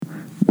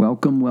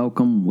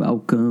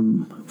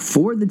welcome.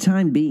 For the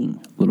time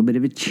being, a little bit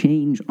of a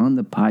change on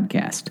the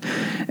podcast.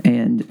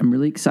 And I'm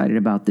really excited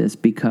about this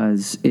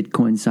because it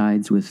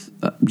coincides with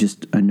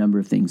just a number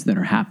of things that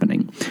are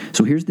happening.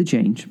 So here's the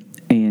change,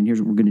 and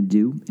here's what we're going to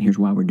do, and here's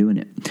why we're doing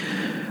it.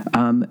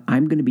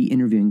 I'm going to be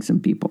interviewing some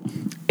people,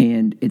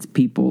 and it's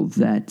people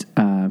that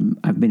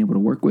I've been able to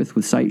work with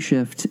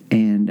SiteShift,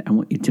 and I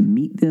want you to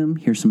meet them,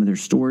 hear some of their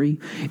story.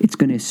 It's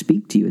going to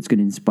speak to you. It's going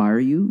to inspire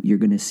you. You're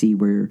going to see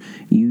where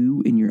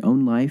you in your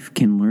own life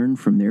can learn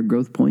from their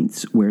growth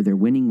points, where they're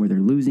winning, where they're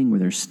losing, where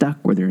they're stuck,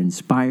 where they're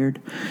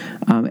inspired.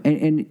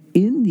 And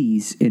in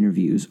these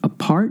interviews, a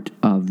part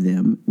of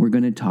them, we're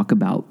going to talk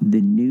about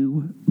the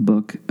new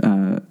book,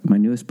 my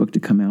newest book to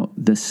come out,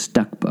 The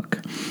Stuck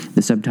Book.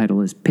 The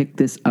subtitle is Pick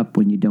This Up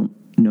When You Don't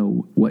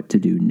Know What to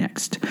Do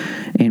Next.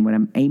 And what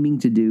I'm aiming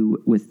to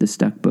do with The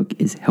Stuck Book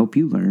is help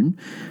you learn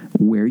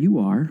where you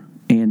are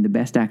and the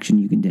best action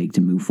you can take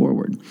to move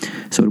forward.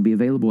 So it'll be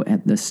available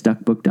at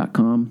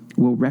thestuckbook.com.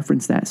 We'll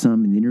reference that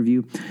some in the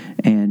interview.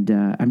 And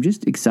I'm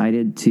just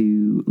excited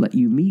to let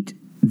you meet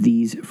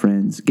these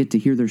friends, get to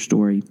hear their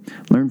story,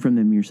 learn from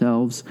them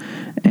yourselves,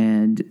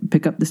 and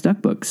pick up the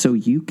Stuck Book so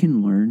you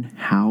can learn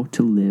how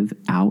to live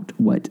out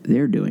what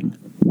they're doing,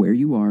 where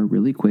you are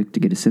really quick to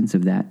get a sense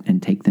of that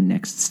and take the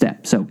next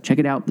step. So check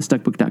it out,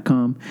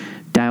 thestuckbook.com.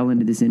 Dial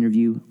into this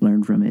interview,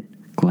 learn from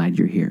it. Glad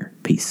you're here.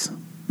 Peace.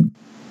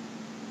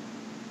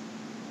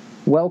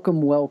 Welcome.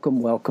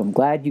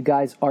 Glad you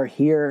guys are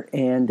here,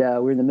 and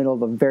we're in the middle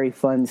of a very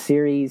fun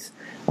series.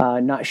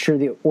 Not sure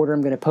the order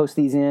I'm going to post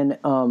these in.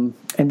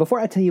 And before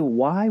I tell you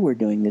why we're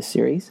doing this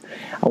series,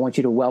 I want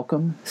you to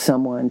welcome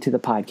someone to the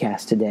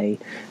podcast today.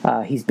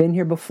 He's been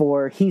here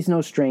before. He's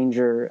no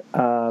stranger,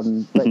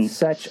 but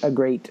such a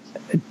great,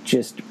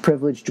 just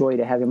privilege, joy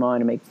to have him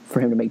on and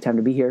for him to make time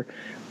to be here.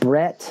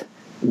 Brett,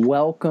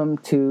 welcome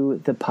to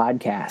the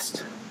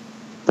podcast.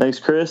 Thanks,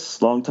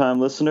 Chris.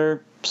 Long-time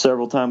listener.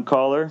 Several-time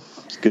caller.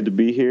 It's good to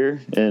be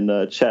here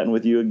and chatting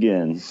with you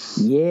again.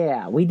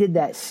 Yeah, we did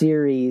that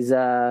series,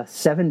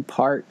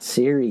 7-part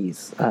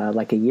series,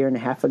 like a year and a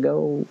half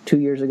ago, 2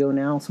 years ago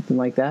now, something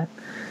like that.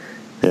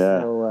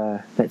 Yeah.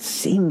 So that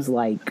seems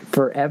like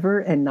forever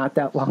and not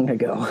that long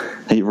ago.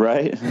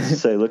 Right?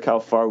 Say, look how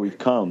far we've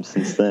come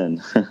since then.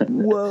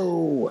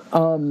 Whoa.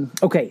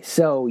 Okay,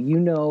 so you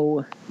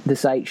know the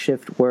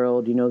SiteShift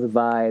world, you know the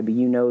vibe,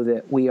 you know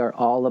that we are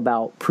all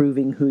about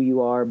proving who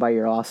you are by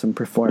your awesome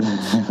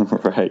performance.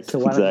 Right, so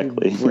why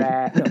exactly.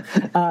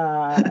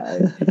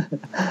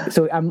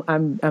 So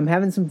I'm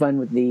having some fun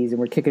with these, and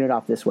we're kicking it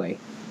off this way.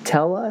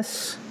 Tell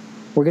us.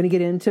 We're going to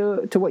get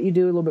into what you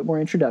do, a little bit more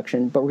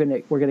introduction, but we're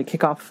going to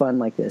kick off fun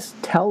like this.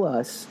 Tell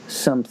us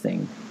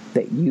something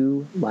that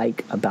you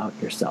like about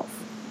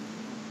yourself.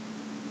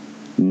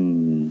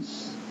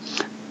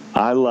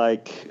 I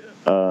like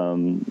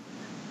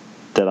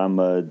that I'm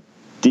a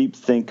deep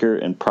thinker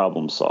and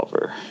problem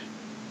solver.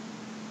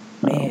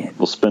 Man,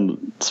 we'll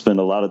spend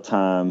a lot of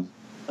time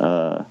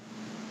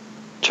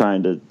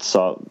trying to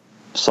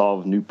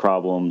solve new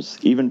problems,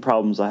 even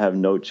problems I have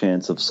no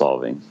chance of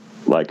solving.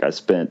 Like I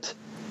spent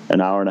an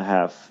hour and a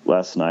half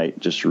last night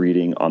just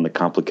reading on the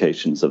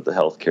complications of the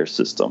healthcare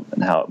system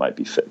and how it might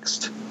be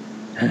fixed.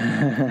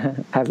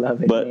 I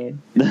love it, but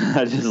man.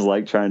 I just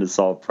like trying to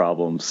solve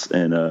problems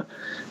and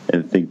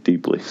think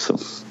deeply. So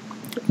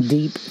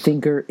deep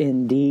thinker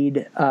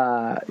indeed.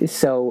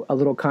 So a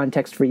little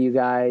context for you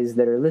guys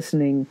that are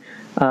listening.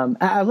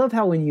 I love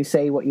how when you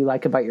say what you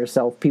like about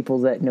yourself, people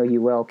that know you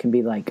well can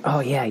be like, oh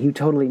yeah, you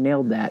totally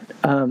nailed that.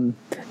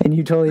 And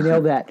you totally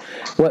nailed that.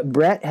 What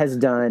Brett has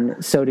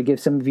done, so to give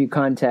some of you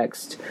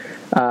context,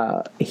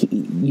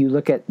 you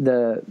look at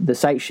the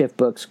SiteShift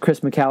books, Chris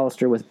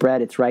McAllister with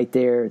Brett, it's right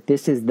there.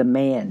 This is the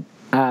man.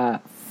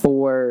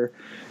 For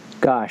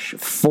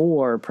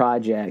 4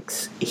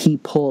 projects, he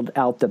pulled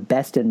out the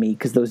best in me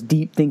because those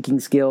deep thinking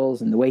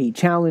skills and the way he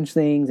challenged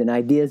things and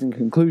ideas and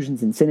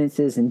conclusions and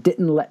sentences and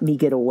didn't let me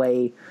get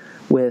away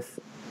with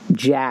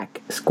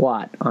jack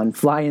squat on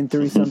flying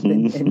through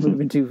something and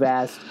moving too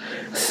fast.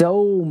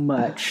 So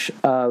much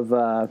of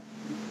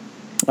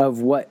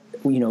what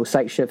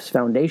SiteShift's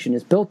foundation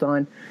is built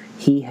on,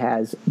 he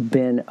has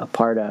been a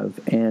part of,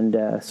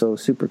 and so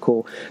super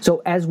cool.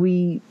 So as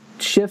we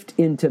shift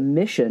into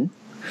mission,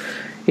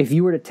 if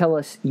you were to tell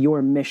us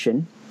your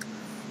mission,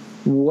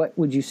 what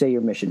would you say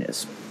your mission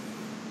is?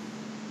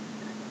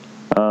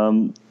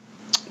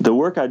 The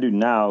work I do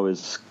now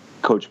is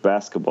coach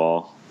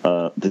basketball.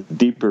 The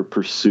deeper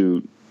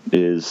pursuit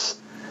is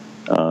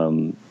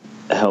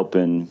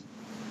helping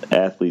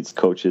athletes,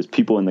 coaches,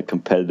 people in the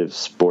competitive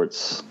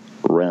sports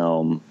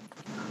realm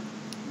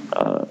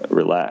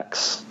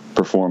relax,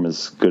 perform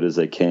as good as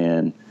they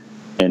can,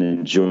 and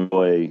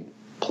enjoy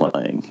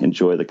playing,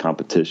 enjoy the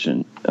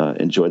competition,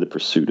 enjoy the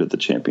pursuit of the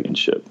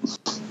championship.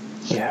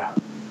 Yeah.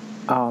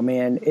 Oh,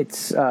 man,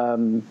 it's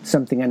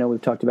something I know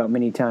we've talked about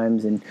many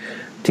times, and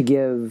to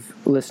give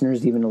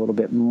listeners even a little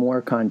bit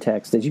more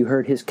context, as you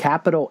heard his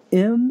capital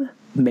M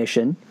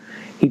mission,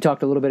 He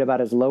talked a little bit about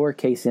his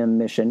lowercase m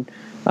mission.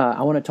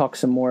 I want to talk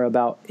some more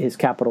about his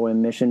capital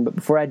M mission, but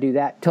before I do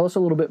that, tell us a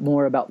little bit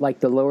more about like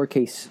the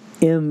lowercase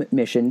m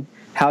mission,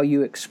 how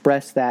you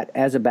express that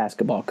as a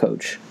basketball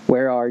coach.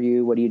 Where are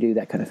you? What do you do?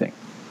 That kind of thing.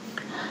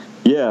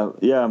 Yeah.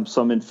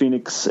 So I'm in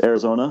Phoenix,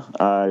 Arizona.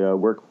 I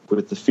work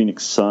with the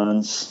Phoenix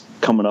Suns,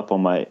 coming up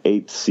on my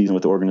 8th season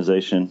with the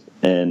organization,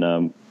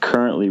 and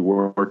currently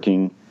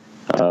working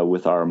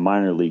with our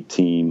minor league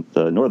team,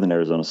 the Northern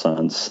Arizona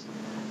Suns,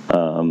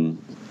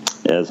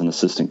 as an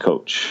assistant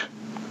coach.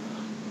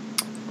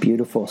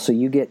 Beautiful. So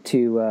you get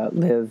to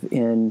live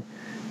in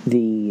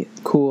the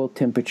cool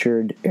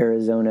temperatured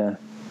Arizona.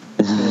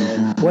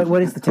 And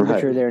what is the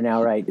temperature there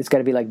now, right? It's got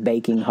to be like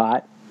baking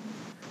hot.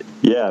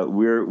 Yeah,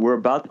 we're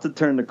about to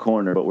turn the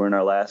corner, but we're in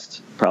our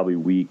last probably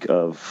week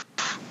of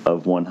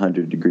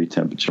 100-degree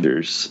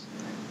temperatures.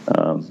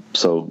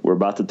 So we're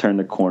about to turn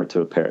the corner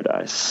to a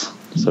paradise.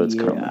 So it's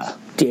coming.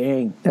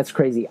 Dang, that's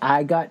crazy.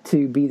 I got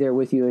to be there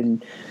with you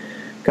in,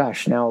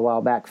 now a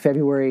while back,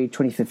 February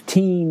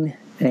 2015,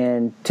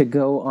 and to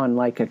go on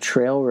like a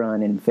trail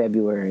run in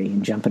February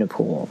and jump in a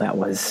pool. That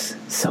was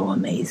so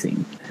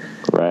amazing.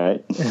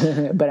 Right.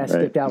 But I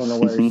stepped out on the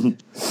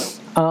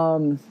worst.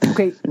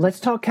 Okay, let's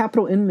talk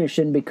Capital M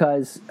mission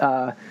because,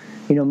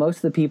 most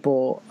of the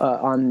people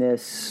in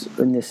this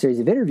series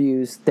of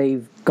interviews,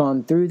 they've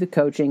gone through the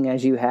coaching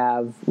as you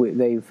have.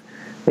 They've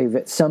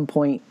at some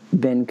point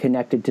been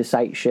connected to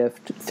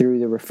SiteShift through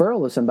the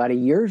referral of somebody.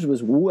 Yours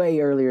was way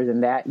earlier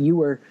than that. You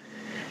were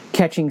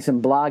catching some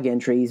blog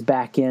entries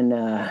back in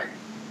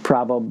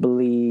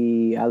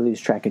probably, I lose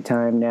track of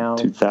time now.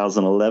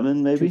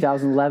 2011, maybe?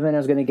 2011, I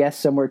was going to guess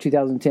somewhere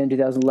 2010,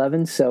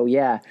 2011. So,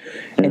 yeah.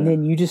 And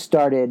then you just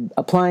started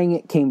applying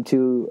it, came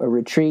to a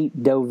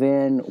retreat, dove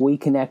in, we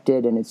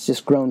connected, and it's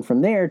just grown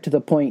from there to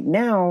the point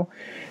now,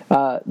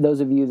 those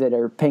of you that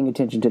are paying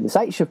attention to the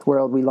SiteShift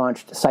world, we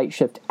launched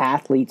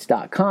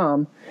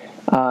SiteShiftAthletes.com.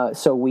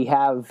 So we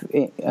have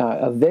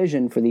a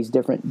vision for these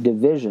different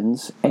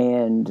divisions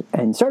and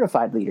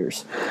certified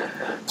leaders.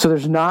 So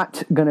there's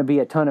not going to be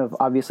a ton of,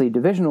 obviously,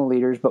 divisional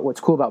leaders, but what's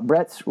cool about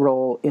Brett's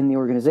role in the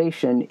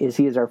organization is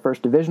he is our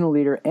first divisional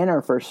leader and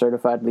our first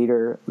certified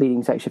leader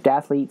leading SiteShift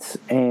athletes.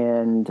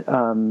 And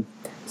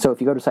so if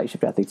you go to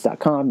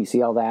SiteShiftAthletes.com, you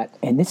see all that.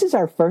 And this is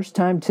our first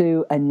time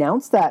to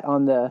announce that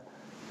on the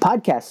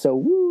podcast. So,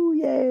 woo,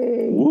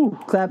 yay. Woo.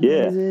 Clap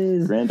yeah.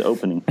 noises. Grand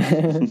opening.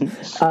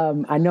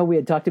 I know we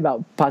had talked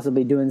about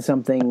possibly doing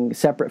something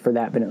separate for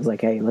that, but it was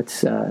like, hey,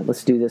 let's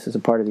do this as a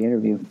part of the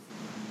interview.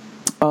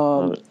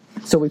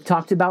 So we've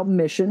talked about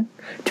mission.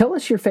 Tell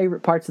us your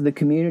favorite parts of the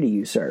community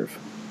you serve,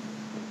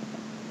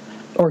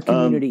 or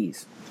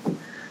communities.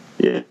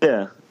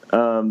 Yeah.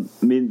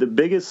 The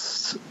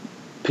biggest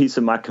piece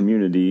of my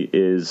community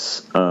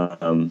is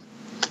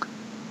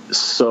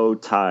so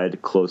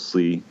tied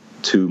closely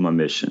to my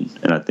mission.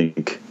 And I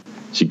think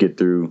as you get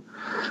through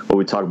what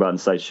we talk about in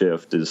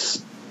SiteShift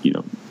is,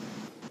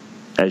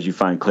 as you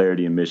find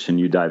clarity in mission,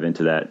 you dive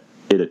into that,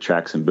 it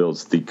attracts and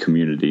builds the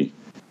community.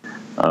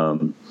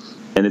 And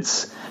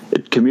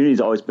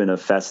community's always been a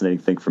fascinating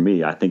thing for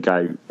me. I think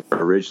I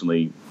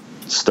originally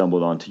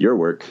stumbled onto your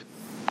work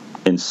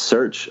in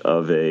search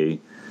of a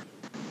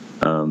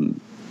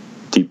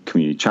deep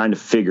community, trying to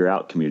figure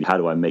out community. How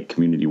do I make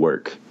community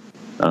work?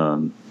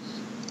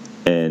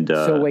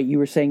 So wait, you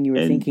were saying you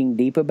were thinking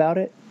deep about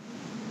it?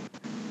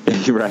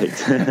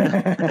 Right.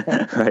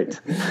 Right.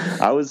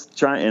 I was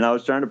trying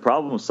to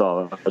problem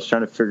solve. I was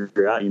trying to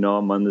figure out,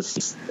 I'm on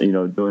this,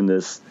 doing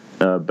this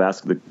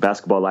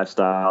basketball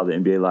lifestyle, the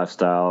NBA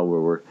lifestyle,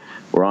 where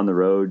we're on the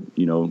road,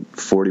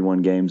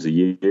 41 games a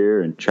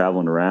year and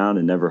traveling around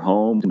and never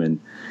home,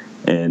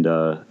 and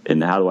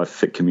how do I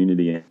fit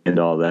community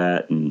into all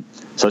that? And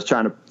so I was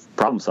trying to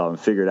problem solve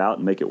and figure it out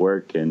and make it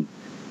work. And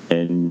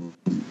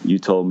you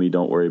told me,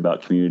 don't worry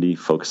about community,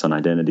 focus on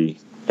identity,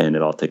 and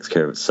it all takes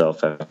care of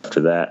itself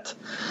after that.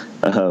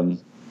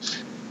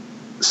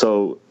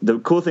 So the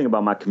cool thing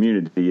about my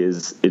community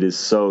is it is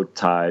so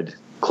tied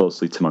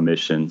closely to my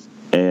mission,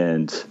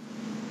 and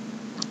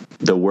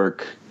the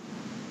work,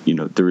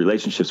 the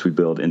relationships we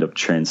build end up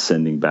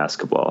transcending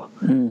basketball,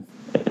 and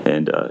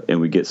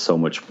we get so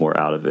much more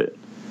out of it.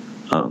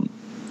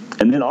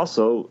 And then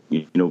also,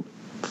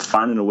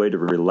 finding a way to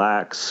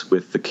relax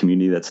with the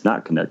community that's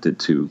not connected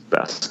to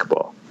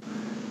basketball.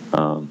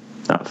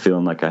 Not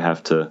feeling like I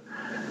have to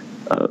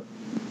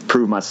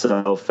prove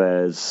myself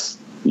as,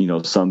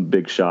 some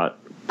big shot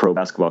pro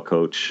basketball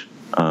coach,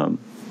 and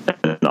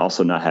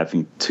also not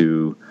having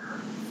to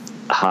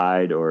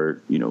hide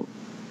or,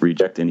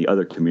 reject any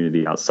other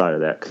community outside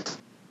of that, 'cause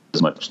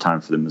as much time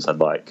for them as I'd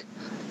like,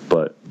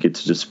 but get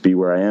to just be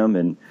where I am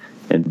and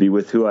be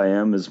with who I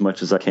am as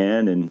much as I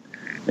can, and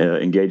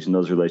engage in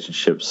those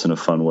relationships in a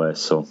fun way.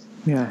 So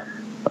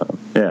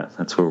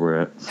that's where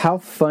we're at. How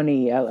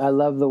funny. I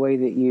love the way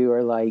that you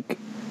are like,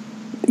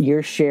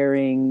 you're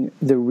sharing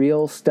the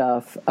real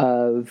stuff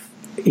of,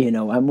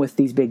 I'm with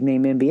these big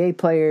name NBA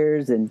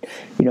players, and,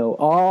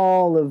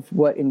 all of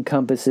what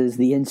encompasses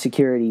the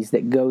insecurities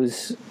that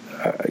goes,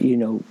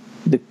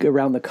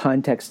 around the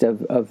context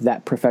of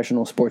that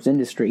professional sports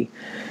industry.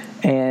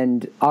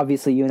 And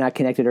obviously you and I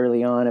connected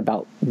early on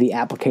about the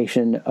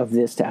application of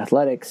this to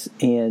athletics,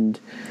 and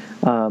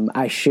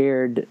I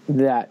shared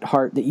that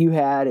heart that you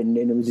had, and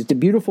it was just a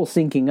beautiful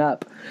syncing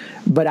up,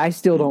 but I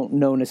still don't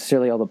know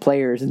necessarily all the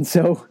players, and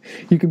so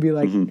you can be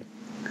like,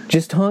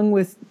 just hung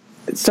with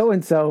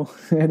so-and-so,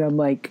 and I'm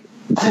like,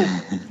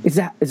 oh, is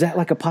that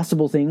like a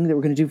possible thing that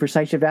we're going to do for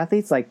Side Shift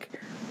Athletes? Like,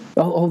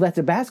 oh, that's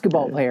a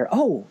basketball player.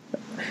 Oh,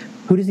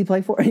 who does he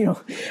play for?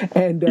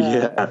 And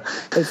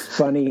it's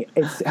funny.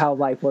 It's how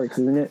life works,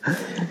 isn't it?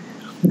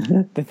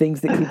 The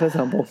things that keep us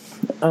humble.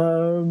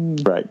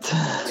 Right.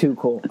 Too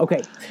cool.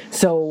 Okay,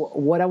 so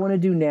what I want to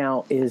do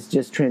now is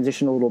just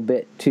transition a little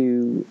bit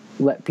to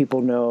let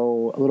people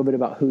know a little bit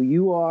about who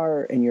you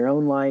are in your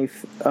own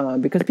life,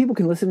 because people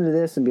can listen to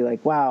this and be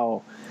like,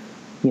 wow,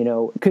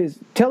 because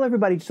tell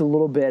everybody just a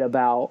little bit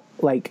about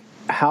like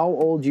how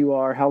old you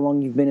are, how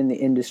long you've been in the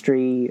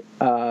industry,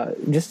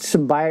 just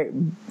some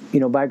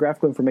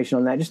biographical information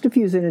on that, just a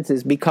few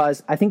sentences,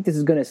 because I think this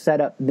is going to set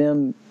up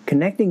them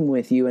connecting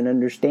with you and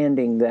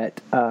understanding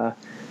that,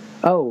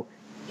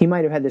 he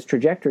might have had this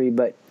trajectory,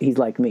 but he's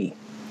like me.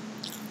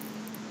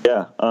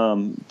 Yeah,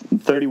 I'm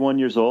 31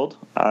 years old.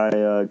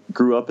 I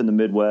grew up in the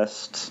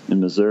Midwest in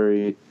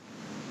Missouri,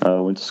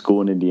 went to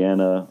school in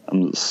Indiana.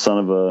 I'm the son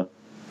of a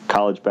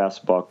college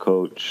basketball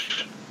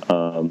coach,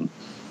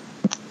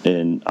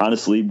 and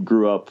honestly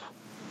grew up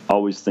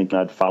always thinking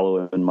I'd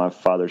follow in my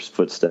father's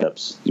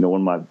footsteps.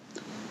 One of my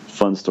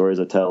fun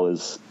stories I tell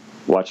is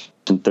watching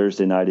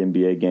Thursday night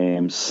NBA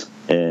games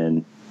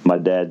and my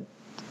dad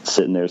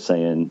sitting there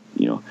saying,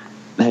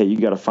 hey, you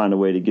got to find a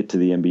way to get to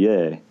the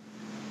NBA.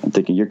 I'm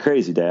thinking, you're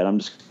crazy, Dad. I'm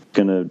just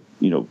going to,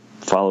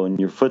 follow in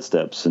your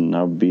footsteps, and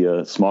I'll be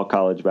a small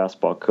college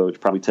basketball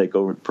coach, probably take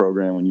over the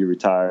program when you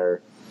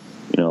retire.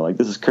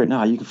 This is crazy.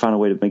 No, you can find a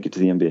way to make it to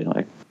the NBA.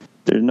 Like,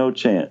 there's no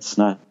chance.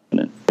 Not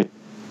happening.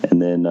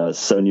 And then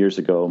 7 years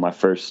ago, my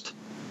first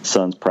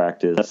son's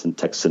practice, and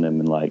texting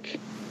him and like,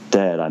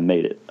 Dad, I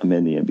made it. I'm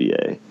in the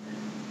NBA.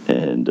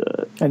 And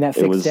that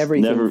fixed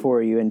everything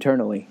for you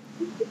internally.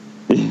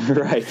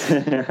 Right.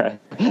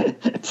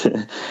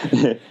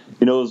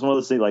 It was one of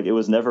those things, like, it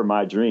was never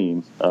my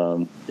dream.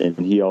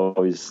 And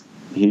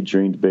he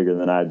dreamed bigger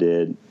than I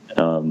did.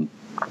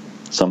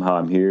 Somehow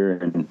I'm here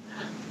and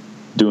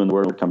doing the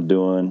work I'm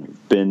doing.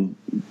 Been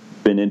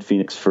in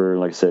Phoenix for,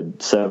 like I said,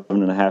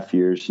 7.5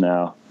 years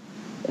now.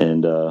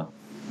 And,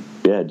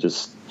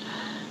 just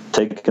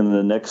taking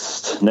the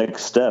next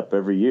step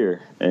every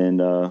year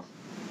and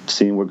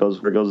seeing where it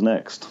goes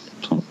next.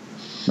 So.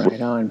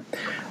 Right on.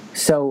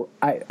 So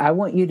I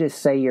want you to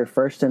say your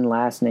first and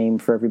last name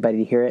for everybody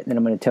to hear it, and then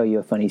I'm going to tell you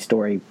a funny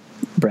story,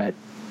 Brett.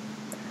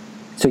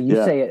 So you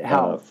say it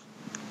how?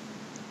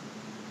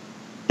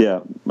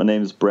 My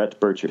name is Brett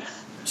Burchard.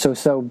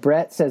 So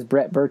Brett says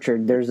Brett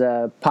Burchard. There's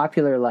a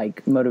popular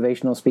like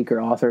motivational speaker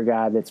author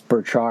guy that's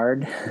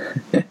Burchard.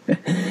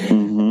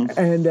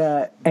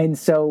 And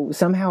so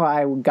somehow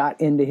I got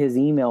into his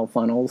email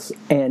funnels,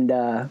 and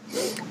I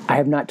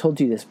have not told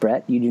you this,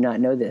 Brett. You do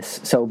not know this.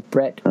 So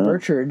Brett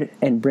Burchard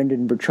and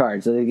Brendan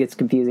Burchard. So it gets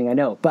confusing, I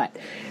know. But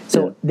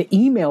so the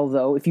email,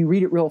 though, if you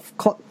read it real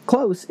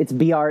close, it's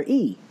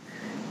BRE.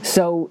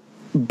 So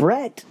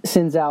Brett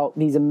sends out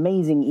these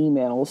amazing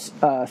emails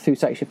through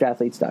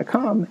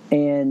SiteShiftAthletes.com,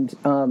 and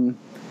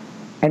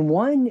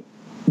one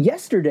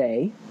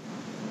yesterday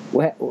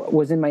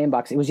was in my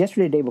inbox. It was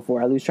yesterday, the day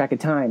before. I lose track of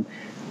time.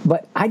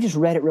 But I just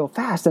read it real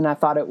fast, and I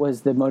thought it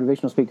was the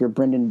motivational speaker,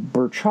 Brendan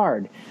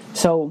Burchard.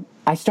 So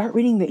I start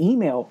reading the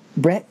email.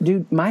 Brett,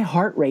 dude, my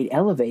heart rate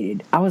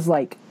elevated. I was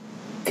like,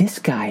 this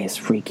guy is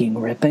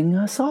freaking ripping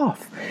us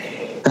off.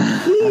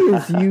 He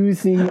is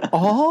using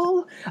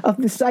all of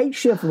the Site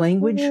Shift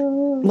language,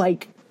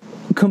 like,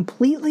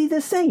 completely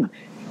the same.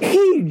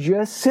 He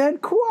just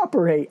said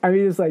cooperate. I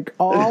mean, it's like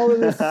all of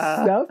this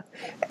stuff,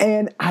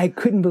 and I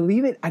couldn't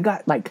believe it. I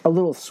got like a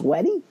little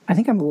sweaty. I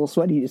think I'm a little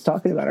sweaty just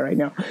talking about it right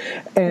now.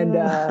 And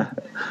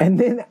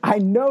then I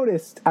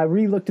noticed, I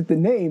re-looked at the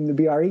name, the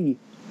BRET.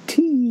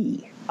 So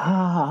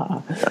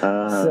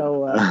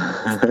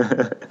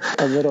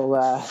a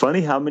little...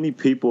 Funny how many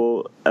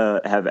people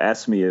have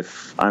asked me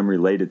if I'm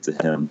related to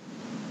him,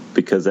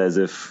 because as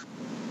if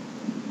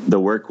the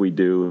work we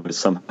do is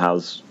somehow...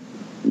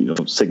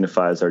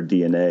 signifies our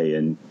DNA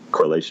and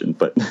correlation,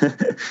 but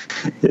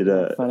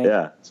it's funny.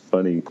 That's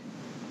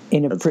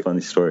a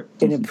funny story.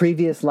 In a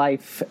previous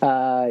life,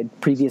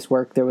 previous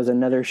work, there was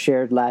another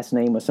shared last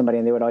name with somebody,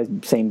 and they would always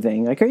same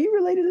thing, like, "Are you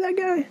related to that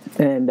guy?"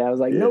 And I was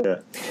like,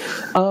 "Nope."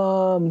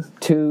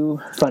 Too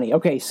funny.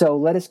 Okay, so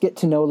let us get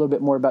to know a little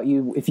bit more about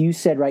you. If you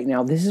said right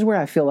now, "This is where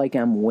I feel like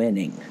I'm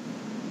winning,"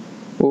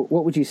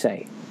 what would you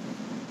say?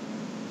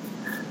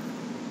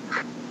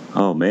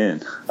 Oh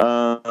man.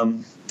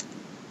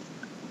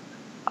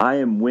 I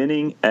am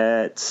winning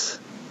at.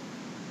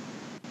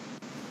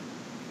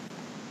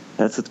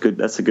 That's a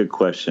good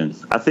question.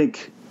 I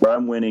think where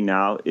I'm winning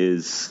now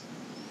is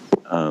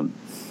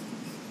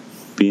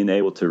being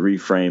able to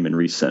reframe and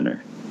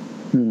recenter.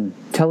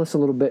 Tell us a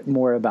little bit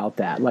more about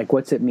that. Like,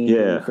 what's it mean to be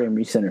a frame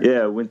recenter?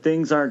 Yeah, when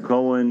things aren't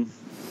going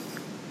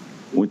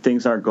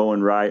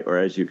right or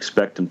as you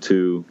expect them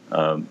to,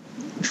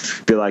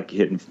 feel like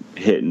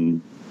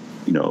hitting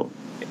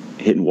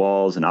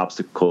walls and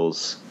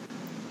obstacles,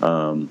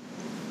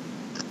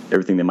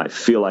 everything that might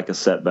feel like a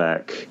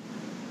setback,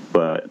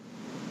 but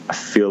I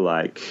feel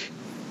like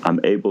I'm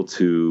able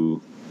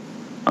to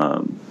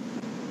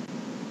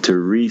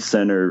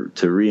recenter,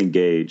 to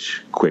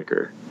re-engage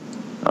quicker.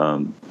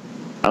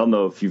 I don't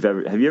know if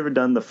have you ever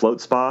done the float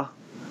spa?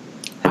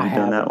 Have you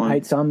done that one?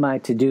 It's on my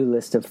to-do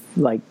list of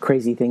like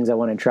crazy things I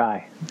want to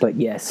try. But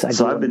yes, I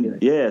do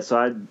it.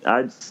 So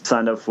I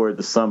signed up for it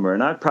this summer,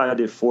 and I probably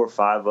did 4 or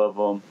 5 of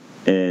them.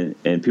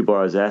 And people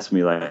always ask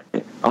me like,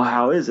 "Oh,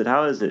 how is it?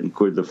 How is it?" And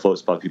the float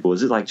spa people,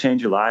 "Is it like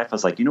change your life?" I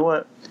was like, you know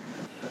what?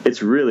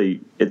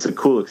 It's a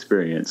cool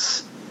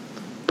experience,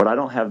 but I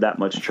don't have that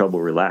much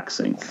trouble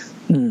relaxing,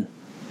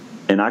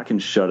 and I can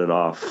shut it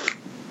off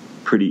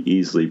pretty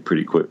easily,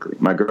 pretty quickly.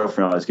 My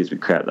girlfriend always gives me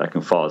crap that I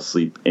can fall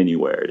asleep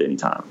anywhere at any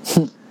time.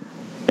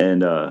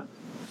 And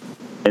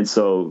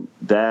so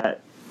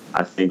that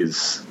I think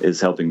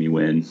is helping me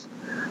win.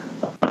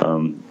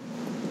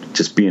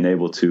 Just being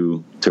able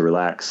to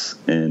relax,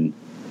 and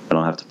I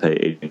don't have to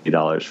pay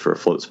 $80 for a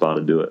float spa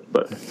to do it.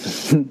 But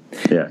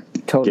yeah,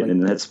 totally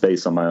getting in that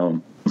space on my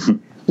own.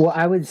 Well,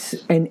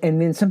 and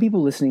then some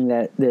people listening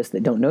that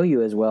don't know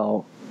you as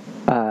well,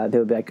 they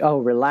would be like, "Oh,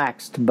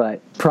 relaxed,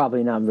 but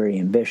probably not very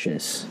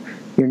ambitious."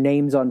 Your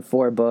name's on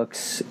 4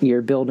 books.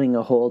 You're building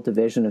a whole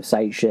division of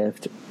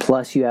SightShift.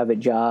 Plus, you have a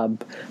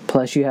job.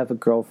 Plus, you have a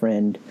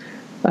girlfriend.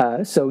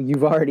 So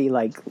you've already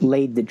like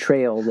laid the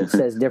trail that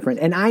says different.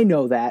 And I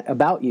know that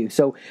about you.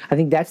 So I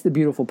think that's the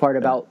beautiful part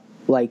about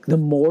like the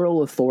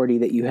moral authority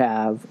that you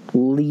have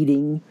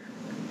leading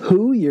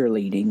who you're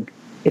leading.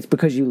 It's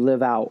because you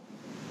live out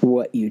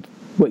what you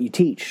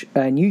teach.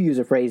 And you use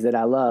a phrase that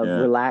I love,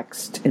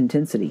 relaxed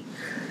intensity.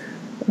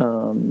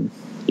 And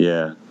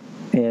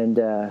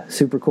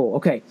super cool.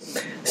 Okay.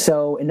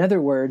 So in other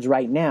words,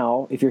 right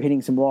now, if you're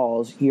hitting some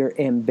walls, your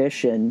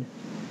ambition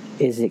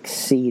is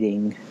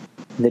exceeding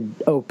the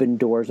open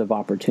doors of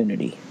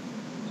opportunity.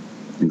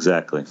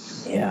 Exactly.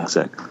 Yeah.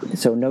 Exactly.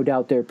 So no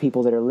doubt there are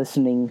people that are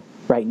listening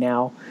right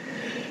now.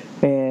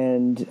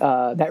 And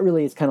that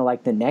really is kind of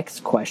like the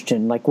next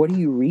question. Like, what are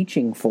you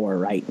reaching for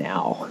right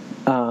now?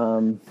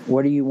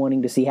 What are you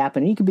wanting to see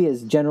happen? And you can be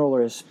as general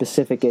or as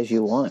specific as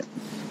you want.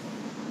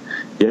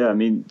 Yeah, I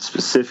mean,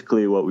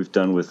 specifically what we've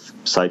done with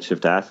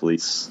SightShift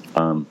athletes,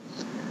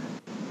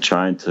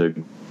 trying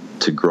to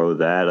grow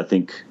that. I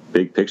think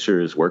big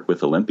picture is work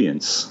with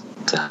Olympians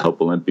to help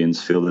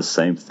Olympians feel the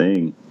same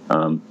thing.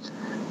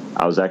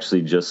 I was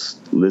actually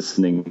just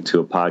listening to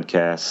a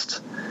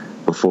podcast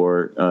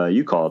before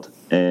you called,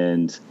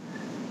 and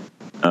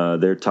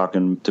they're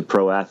talking to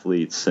pro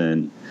athletes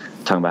and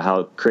talking about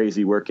how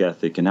crazy work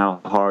ethic and how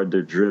hard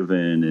they're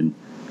driven and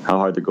how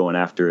hard they're going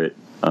after it.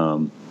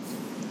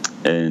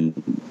 And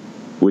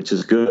which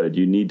is good.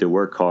 You need to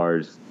work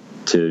hard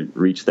to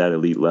reach that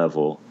elite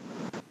level,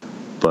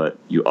 but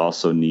you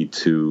also need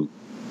to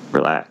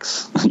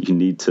relax. You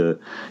need to,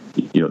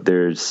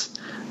 there's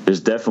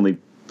definitely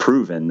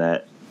proven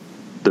that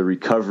the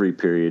recovery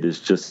period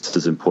is just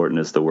as important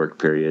as the work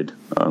period.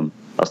 I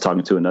was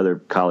talking to another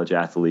college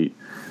athlete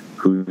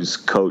whose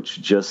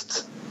coach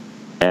just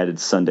added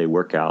Sunday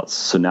workouts.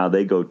 So now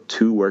they go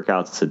 2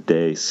 workouts a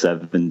day,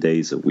 7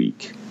 days a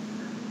week.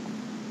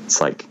 It's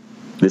like,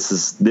 this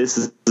is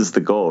the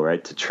goal,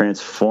 right? To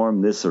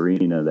transform this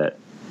arena that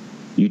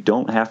you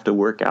don't have to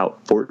work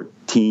out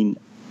 14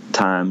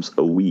 times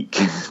a week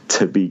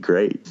to be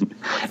great.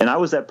 And I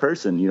was that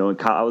person,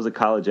 I was a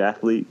college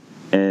athlete,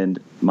 and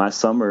my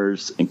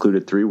summers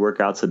included 3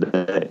 workouts a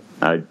day.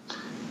 I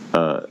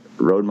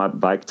rode my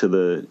bike to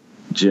the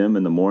gym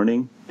in the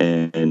morning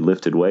and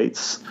lifted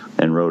weights,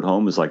 and rode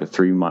home. It was like a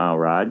 3-mile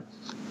ride.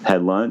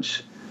 Had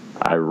lunch.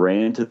 I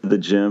ran to the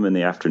gym in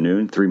the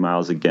afternoon, 3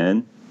 miles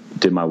again.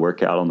 Did my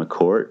workout on the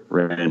court,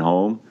 ran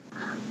home.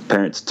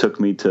 Parents took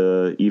me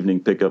to evening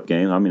pickup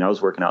games. I mean, I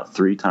was working out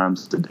 3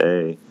 times a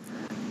day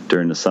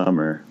during the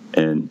summer,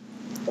 and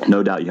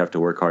no doubt you have to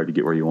work hard to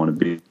get where you want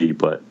to be,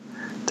 but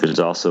there's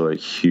also a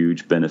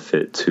huge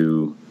benefit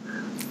to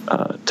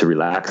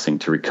relaxing,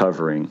 to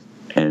recovering,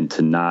 and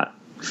to not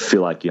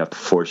feel like you have to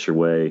force your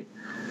way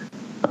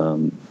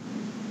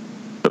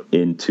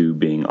into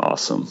being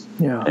awesome.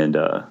 Yeah. And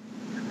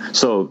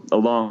so a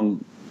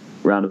long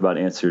roundabout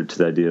answer to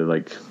the idea of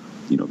like,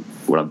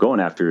 what I'm going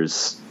after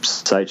is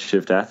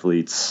SightShift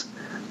athletes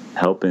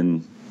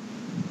helping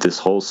this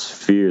whole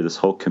sphere, this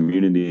whole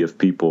community of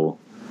people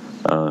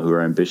who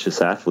are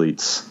ambitious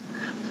athletes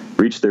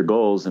reach their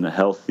goals in a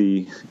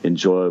healthy,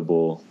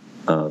 enjoyable,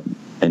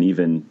 and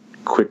even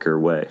quicker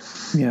way.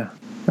 Yeah,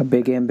 a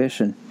big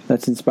ambition.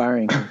 That's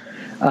inspiring.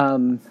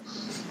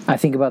 I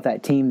think about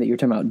that team that you're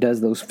talking about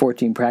does those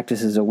 14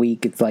 practices a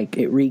week. It's like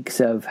it reeks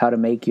of how to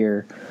make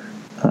your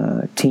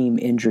team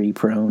injury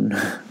prone.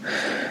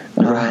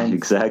 Right,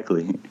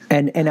 exactly.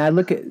 And I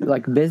look at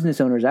like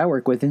business owners I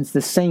work with, and it's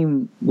the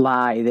same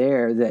lie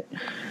there that,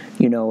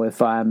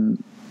 if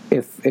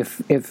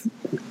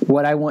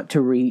what I want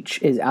to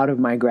reach is out of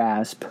my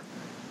grasp,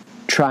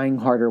 trying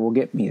harder will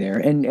get me there.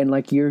 And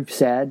like you've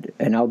said,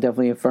 and I'll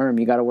definitely affirm,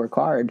 you got to work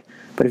hard.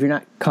 But if you're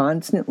not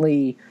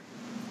constantly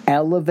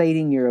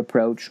elevating your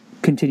approach,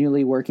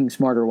 continually working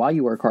smarter while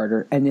you work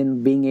harder, and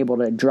then being able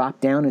to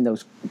drop down in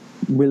those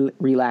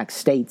relaxed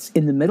states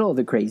in the middle of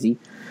the crazy,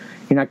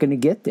 you're not going to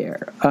get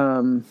there.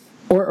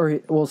 Or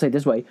we'll say it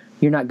this way,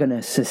 you're not going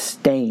to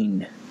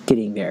sustain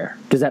getting there.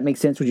 Does that make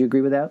sense? Would you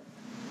agree with that?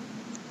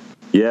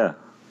 Yeah,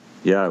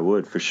 I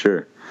would, for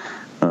sure.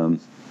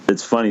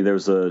 It's funny, there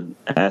was an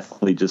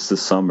athlete just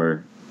this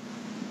summer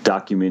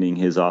documenting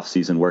his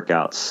off-season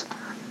workouts,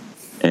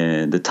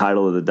 and the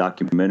title of the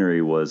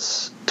documentary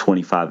was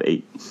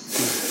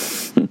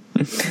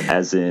 25/8.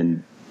 As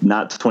in,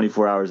 not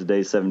 24 hours a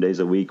day, 7 days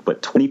a week,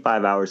 but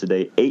 25 hours a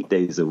day, 8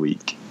 days a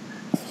week.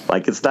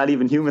 Like, it's not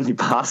even humanly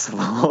possible.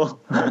 Oh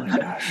my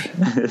gosh.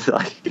 It's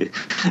like,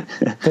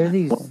 there are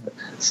these.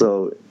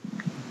 So,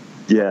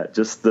 yeah,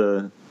 just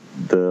the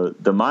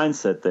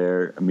mindset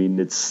there. I mean,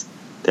 the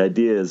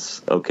idea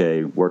is,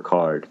 okay, work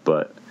hard,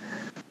 but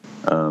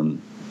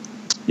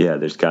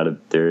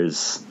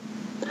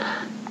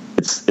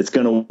it's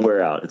going to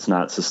wear out. It's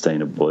not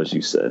sustainable, as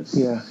you said.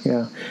 Yeah.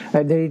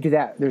 They do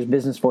that. There's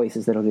business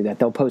voices that'll do that.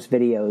 They'll post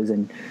videos,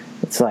 and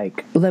it's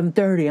like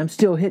 11:30. I'm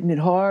still hitting it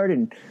hard,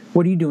 and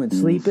what are you doing?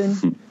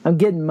 Sleeping? I'm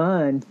getting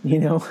mine.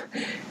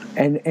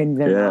 And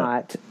they're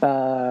not,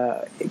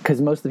 because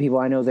most of the people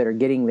I know that are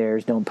getting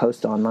theirs don't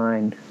post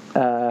online.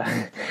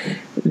 They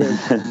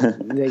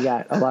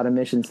got a lot of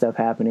mission stuff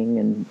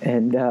happening,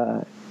 and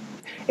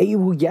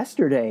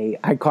yesterday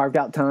I carved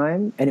out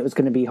time, and it was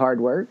going to be hard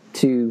work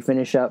to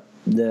finish up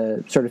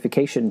the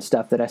certification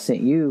stuff that I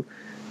sent you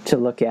to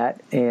look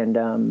at, and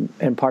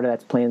part of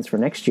that's plans for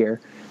next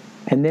year.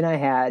 And then I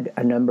had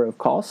a number of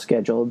calls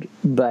scheduled,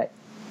 but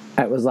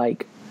I was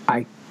like,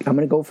 I'm going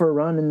to go for a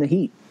run in the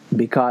heat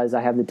because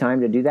I have the time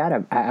to do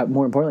that.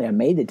 More importantly, I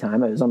made the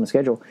time. I was on the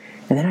schedule,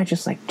 and then I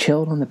just like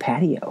chilled on the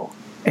patio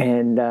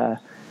and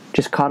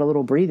just caught a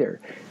little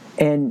breather.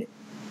 And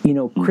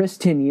Chris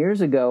 10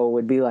 years ago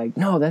would be like,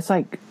 no, that's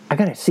like, I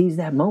got to seize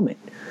that moment.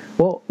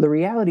 Well, the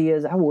reality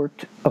is I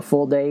worked a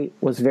full day,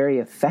 was very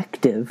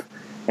effective,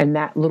 and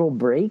that little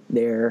break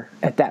there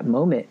at that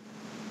moment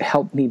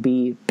helped me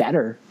be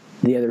better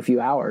the other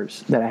few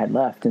hours that I had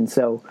left. And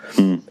so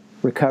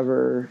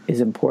recover is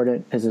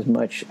important as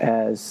much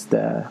as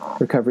the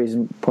recovery is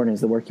important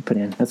as the work you put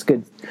in. That's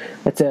good.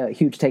 That's a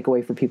huge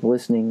takeaway for people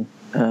listening,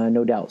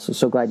 no doubt.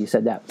 So glad you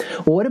said that.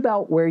 Well, what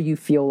about where you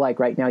feel like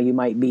right now you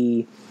might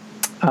be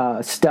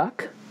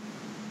stuck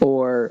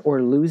or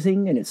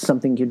losing, and it's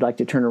something you'd like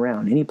to turn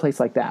around? Any place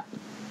like that?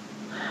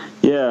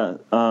 Yeah,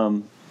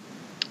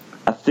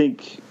 I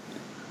think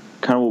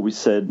kind of what we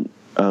said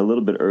a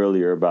little bit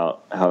earlier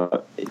about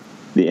how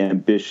the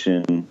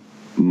ambition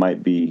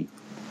might be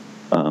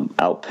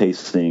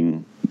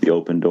outpacing the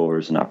open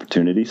doors and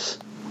opportunities,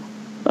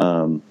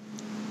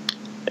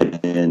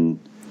 and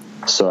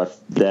so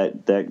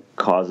that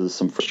causes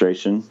some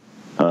frustration,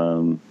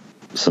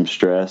 some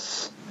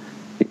stress.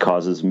 It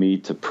causes me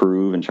to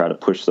prove and try to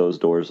push those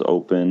doors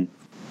open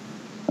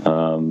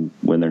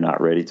when they're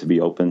not ready to be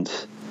opened.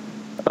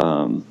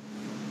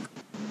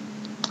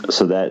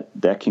 So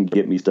that can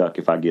get me stuck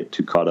if I get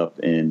too caught up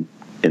in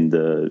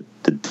the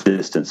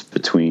distance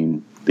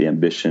between the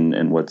ambition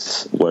and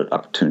what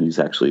opportunities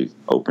actually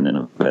open and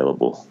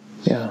available.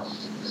 Yeah,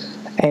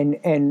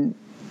 and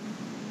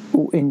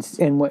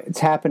what's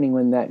happening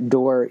when that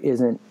door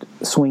isn't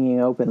swinging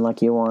open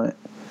like you want?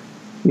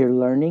 You're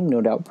learning,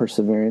 no doubt,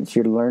 perseverance.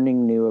 You're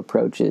learning new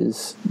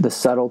approaches, the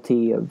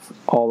subtlety of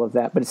all of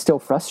that, but it's still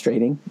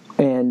frustrating.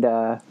 And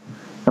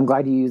I'm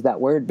glad you used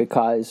that word,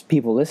 because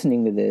people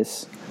listening to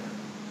this,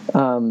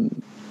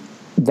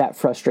 that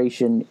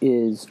frustration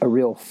is a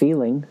real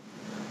feeling.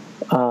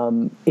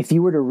 If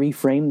you were to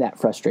reframe that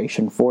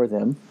frustration for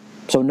them,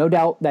 so no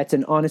doubt that's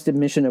an honest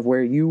admission of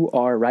where you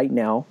are right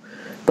now,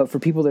 but for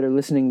people that are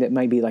listening that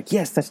might be like,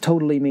 yes, that's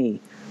totally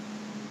me,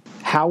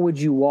 how would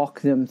you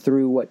walk them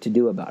through what to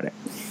do about it?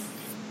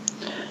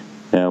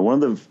 Yeah,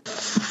 one of the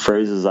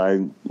phrases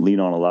I lean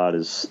on a lot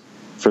is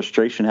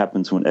frustration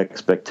happens when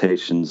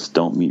expectations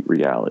don't meet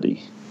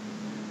reality.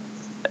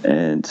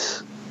 And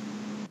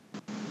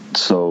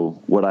so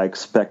what I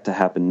expect to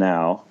happen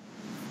now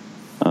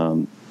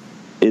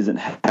isn't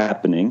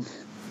happening,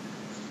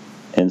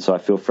 and so I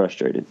feel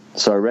frustrated.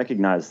 So I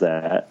recognize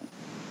that,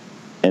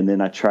 and then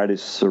I try to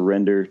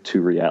surrender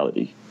to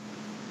reality.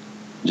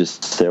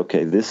 Just say,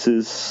 okay, this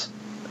is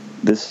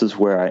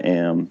where I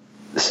am.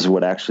 This is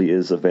what actually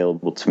is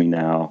available to me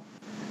now.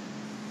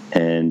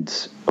 And,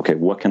 okay,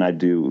 what can I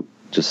do?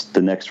 Just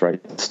the next right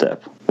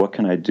step. What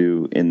can I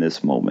do in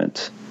this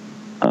moment?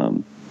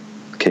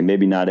 Okay,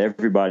 maybe not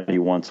everybody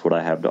wants what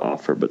I have to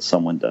offer, but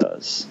someone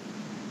does.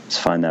 Let's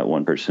find that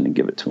one person and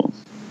give it to them.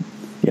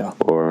 Yeah.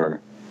 Or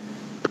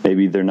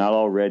maybe they're not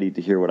all ready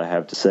to hear what I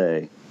have to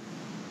say.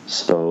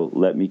 So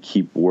let me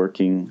keep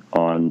working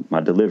on my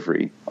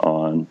delivery,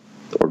 on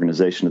the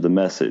organization of the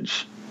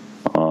message,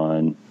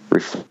 on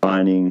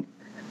refining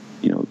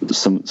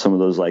some of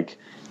those like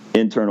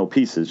internal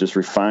pieces, just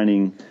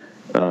refining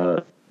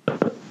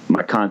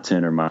my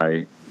content or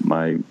my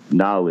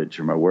knowledge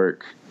or my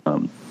work,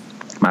 my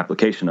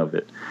application of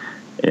it,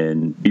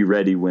 and be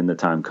ready when the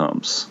time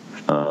comes.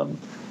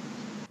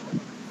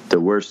 The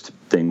worst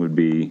thing would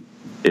be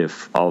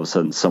if all of a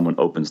sudden someone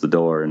opens the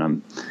door and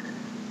I'm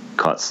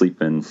caught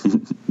sleeping.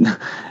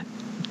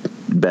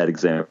 Bad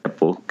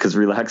example, because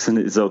relaxing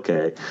is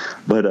okay.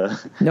 But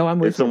no, I'm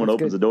with if someone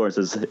opens the door and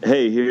says,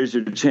 "Hey, here's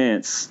your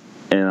chance,"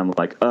 and I'm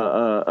like,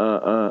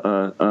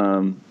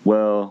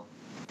 well,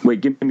 wait,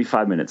 give me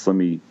 5 minutes. Let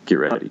me get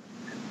ready.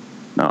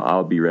 No,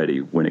 I'll be ready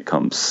when it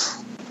comes.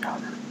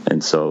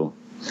 And so,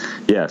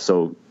 yeah,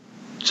 so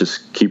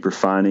just keep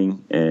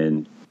refining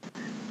and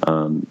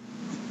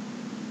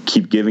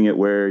keep giving it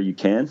where you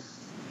can,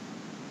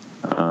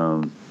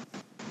 and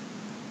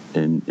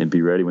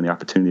be ready when the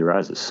opportunity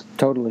arises.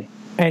 Totally.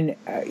 And,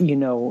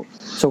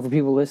 so for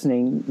people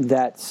listening,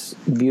 that's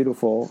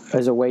beautiful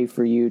as a way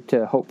for you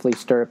to hopefully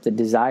stir up the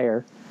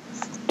desire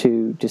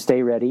to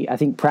stay ready. I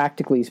think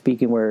practically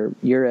speaking, where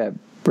you're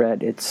at,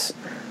 Brett, it's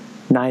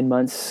 9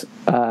 months,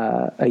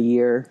 a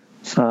year,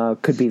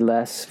 could be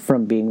less,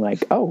 from being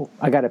like, oh,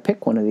 I got to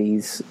pick one of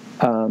these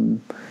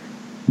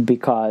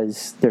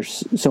because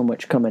there's so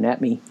much coming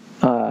at me,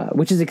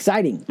 which is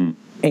exciting.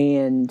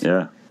 And,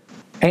 yeah.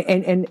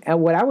 And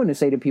what I want to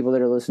say to people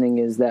that are listening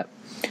is that,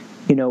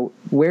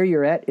 where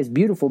you're at is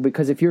beautiful,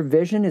 because if your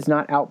vision is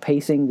not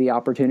outpacing the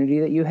opportunity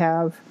that you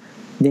have,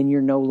 then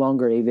you're no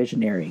longer a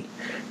visionary.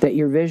 That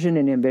your vision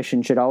and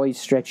ambition should always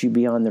stretch you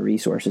beyond the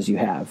resources you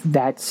have.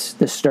 That's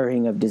the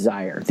stirring of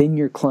desire. Then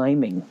you're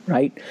climbing,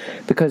 right?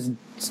 Because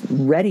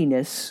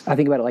readiness, I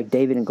think about it like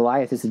David and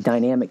Goliath, is a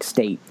dynamic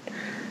state.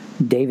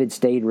 David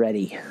stayed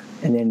ready,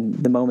 and then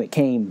the moment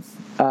came.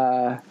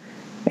 And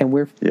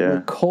we're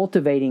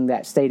cultivating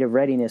that state of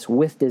readiness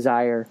with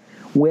desire,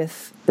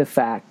 with the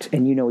fact,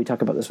 and we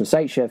talk about this with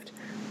Sight Shift,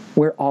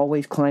 we're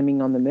always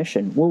climbing on the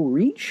mission. We'll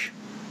reach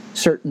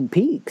certain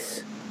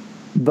peaks,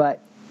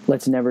 but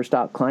let's never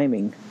stop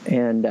climbing.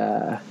 And,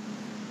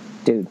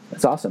 dude,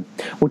 that's awesome.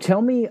 Well,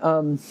 tell me,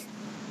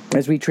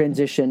 as we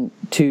transition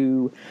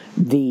to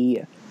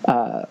the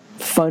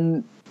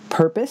fun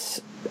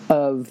purpose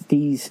of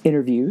these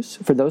interviews,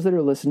 for those that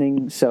are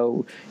listening,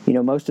 so,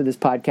 most of this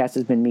podcast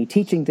has been me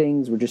teaching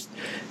things. We're just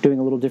doing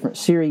a little different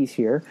series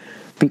here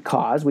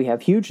because we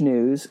have huge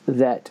news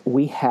that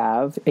we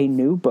have a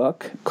new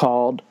book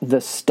called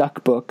The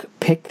Stuck Book.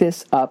 Pick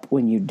this up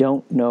when you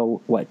don't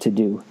know what to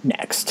do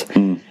next.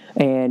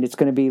 And it's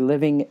going to be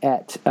living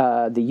at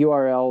the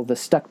URL,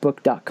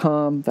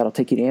 thestuckbook.com. That'll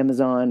take you to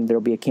Amazon.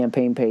 There'll be a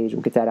campaign page.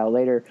 We'll get that out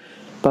later.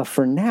 But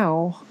for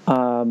now,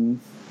 I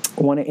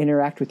want to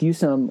interact with you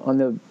some on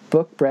the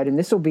book, Brett, and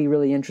this will be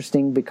really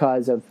interesting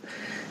because of,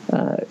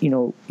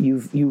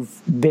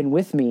 you've been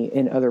with me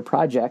in other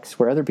projects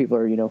where other people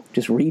are,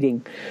 just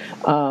reading.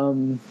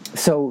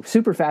 So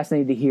super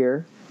fascinated to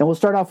hear. And we'll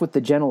start off with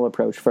the gentle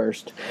approach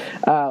first.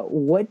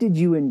 What did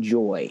you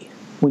enjoy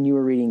when you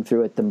were reading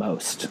through it the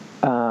most?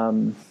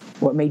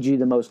 What made you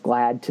the most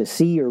glad to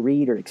see or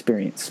read or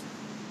experience?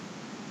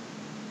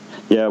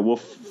 Yeah, well,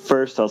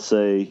 first I'll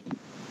say,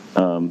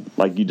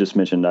 like you just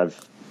mentioned,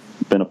 I've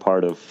been a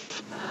part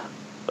of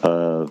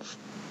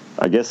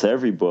I guess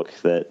every book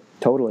that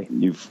totally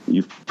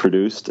you've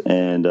produced,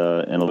 and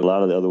a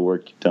lot of the other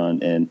work you've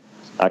done, and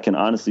I can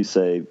honestly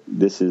say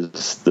this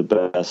is the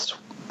best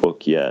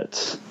book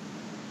yet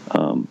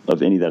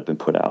of any that have been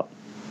put out.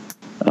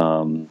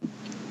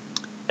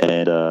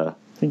 And I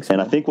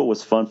think what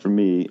was fun for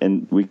me,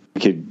 and we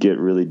could get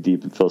really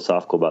deep and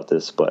philosophical about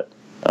this, but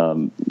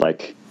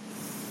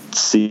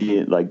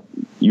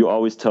you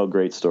always tell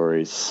great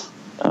stories.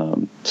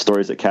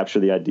 Stories that capture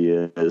the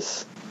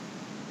ideas,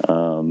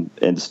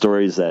 and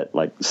stories that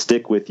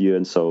stick with you.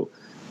 And so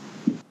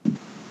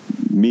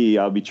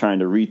I'll be trying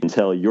to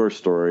retell your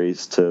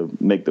stories to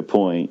make the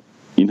point,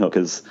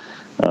 because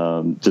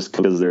just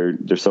because they're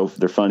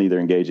funny, they're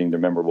engaging, they're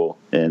memorable,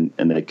 and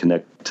they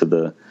connect to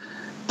the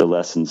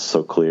lessons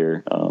so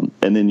clear.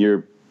 And then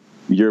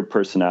your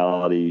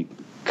personality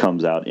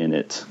comes out in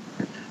it,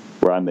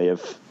 where I may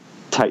have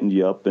tightened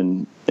you up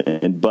and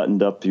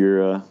buttoned up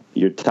your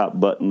top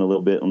button a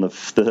little bit on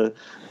the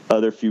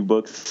other few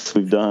books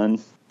we've done.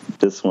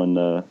 This one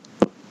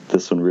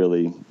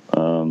really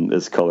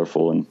is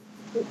colorful and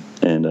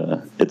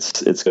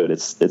it's good.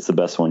 It's the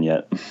best one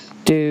yet.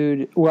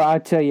 Dude, well, I'll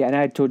tell you, and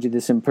I told you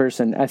this in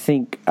person, I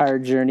think our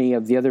journey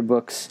of the other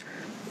books,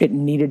 it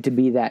needed to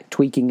be that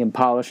tweaking and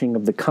polishing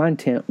of the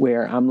content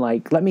where I'm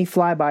like, let me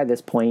fly by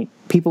this point.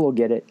 People will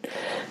get it.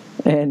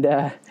 And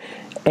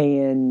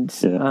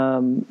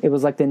it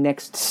was like the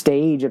next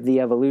stage of the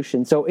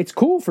evolution. So it's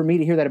cool for me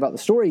to hear that about the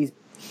stories,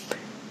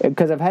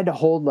 because I've had to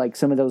hold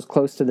some of those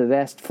close to the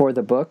vest for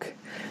the book,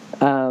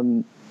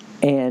 and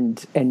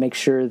make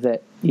sure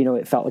that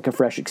it felt like a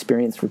fresh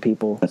experience for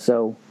people.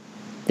 So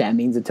that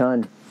means a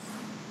ton.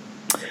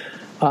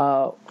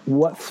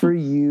 What for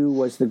you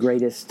was the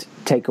greatest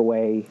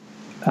takeaway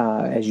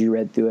as you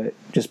read through it?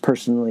 Just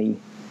personally,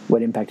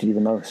 what impacted you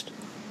the most?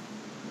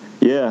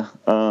 Yeah.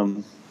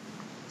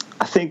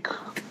 I think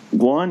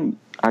one,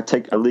 I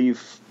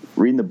leave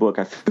reading the book,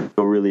 I feel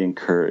really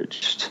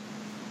encouraged.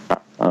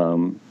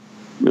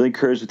 Really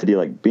encouraged with the idea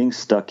like being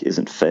stuck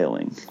isn't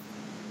failing.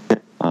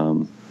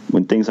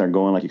 When things aren't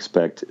going like you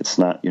expect,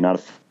 you're not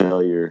a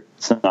failure.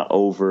 It's not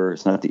over.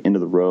 It's not the end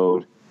of the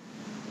road.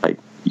 Like,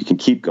 you can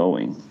keep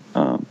going.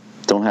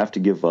 Don't have to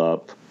give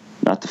up.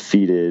 Not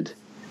defeated.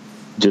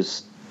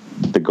 Just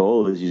the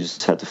goal is you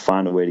just have to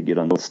find a way to get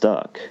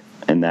unstuck,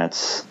 and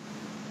that's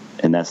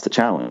the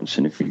challenge.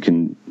 And if you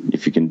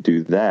can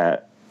do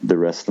that, the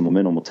rest of the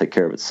momentum will take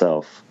care of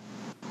itself.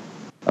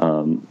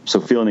 So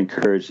feeling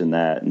encouraged in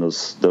that, and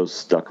those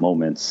stuck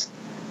moments,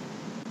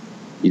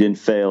 you didn't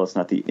fail. It's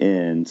not the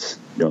end.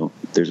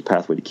 There's a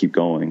pathway to keep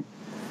going.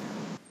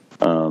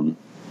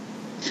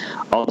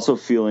 Also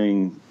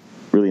feeling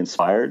really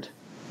inspired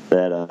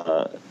that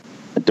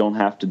I don't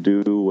have to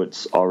do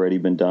what's already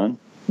been done.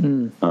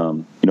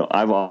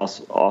 I've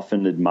also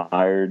often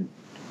admired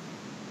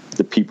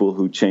the people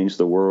who change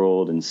the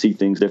world and see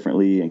things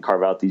differently and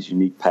carve out these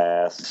unique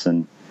paths,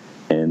 and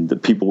the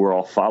people we're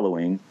all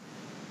following,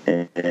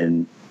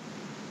 and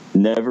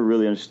never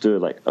really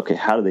understood, like, okay,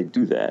 how do they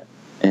do that?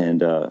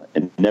 And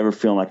never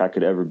feeling like I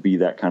could ever be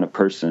that kind of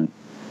person.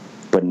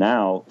 But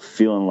now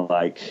feeling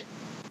like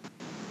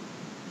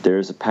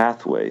there's a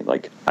pathway,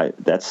 like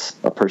that's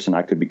a person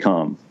I could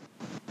become.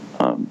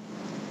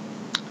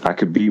 I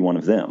could be one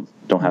of them.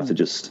 Don't have to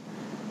just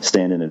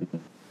stand and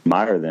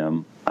admire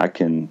them. I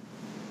can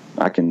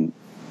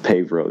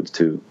pave roads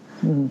too.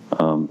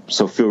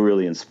 So feel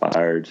really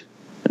inspired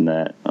in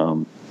that.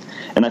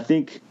 And I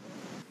think,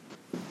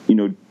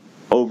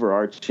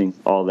 overarching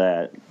all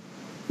that,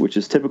 which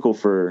is typical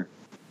for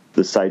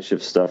the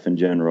SideShift stuff in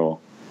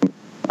general,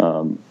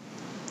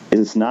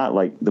 it's not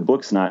like the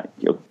book's not,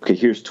 okay,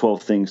 here's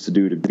 12 things to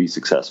do to be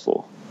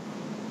successful.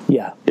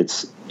 Yeah.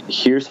 It's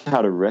here's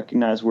how to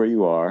recognize where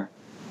you are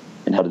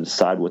and how to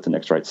decide what the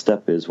next right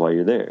step is while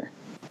you're there.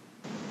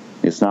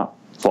 It's not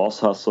false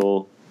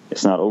hustle.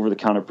 It's not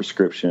over-the-counter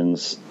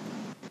prescriptions.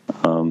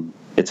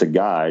 It's a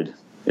guide.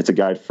 It's a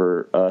guide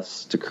for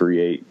us to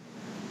create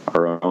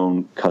our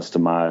own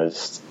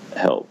customized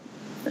help,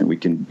 and we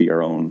can be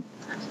our own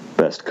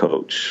best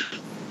coach.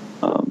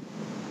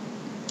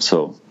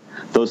 So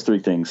those three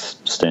things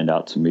stand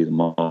out to me the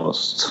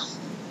most.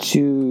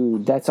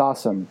 Dude, that's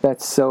awesome.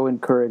 That's so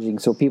encouraging.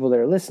 So people that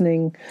are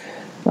listening,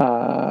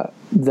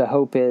 the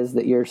hope is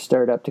that you're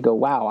stirred up to go,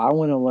 wow, I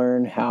want to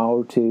learn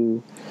how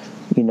to,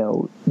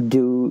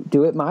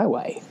 do it my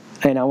way.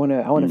 And I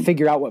want to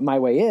figure out what my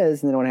way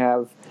is, and then I want to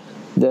have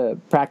the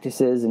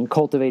practices and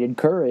cultivated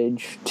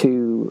courage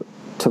to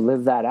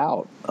live that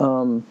out.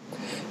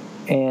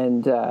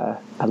 And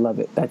I love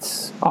it.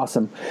 That's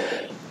awesome.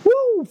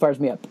 Woo! Fires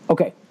me up.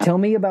 Okay, tell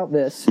me about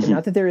this.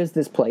 Not that there is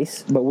this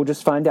place, but we'll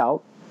just find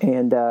out.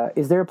 And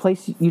is there a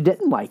place you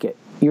didn't like it?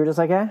 You were just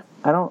like, I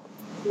don't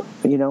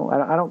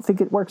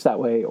think it works that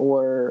way,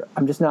 or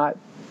I'm just not.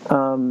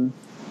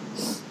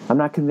 I'm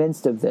not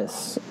convinced of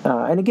this.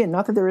 And again,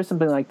 not that there is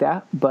something like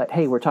that, but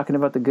hey, we're talking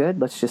about the good.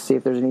 Let's just see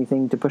if there's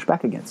anything to push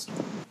back against.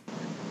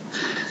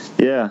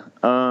 Yeah.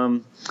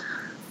 I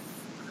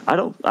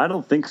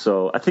don't think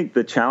so. I think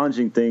the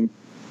challenging thing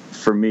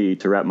for me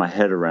to wrap my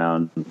head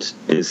around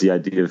is the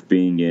idea of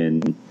being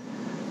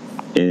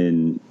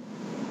in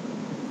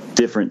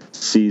different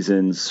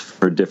seasons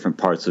for different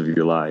parts of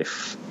your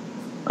life.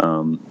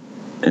 And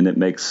it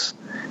makes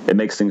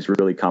things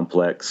really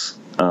complex.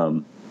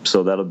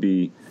 So that'll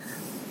be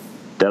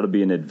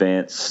an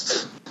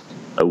advanced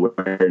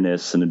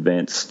awareness and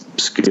advanced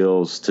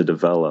skills to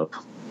develop,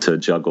 to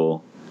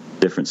juggle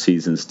different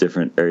seasons,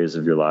 different areas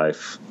of your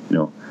life,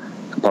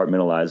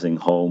 compartmentalizing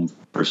home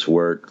versus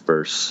work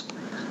versus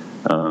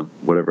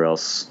whatever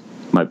else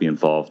might be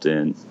involved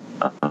in.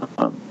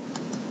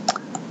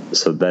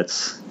 So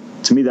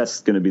to me,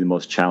 that's going to be the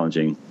most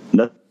challenging.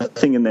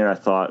 Nothing in there I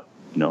thought,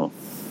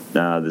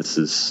 this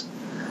is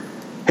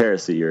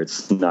heresy, or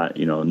it's not,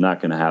 not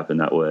going to happen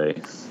that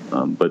way.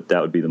 But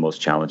that would be the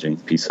most challenging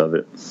piece of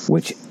it.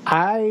 Which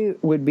I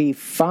would be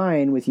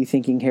fine with you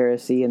thinking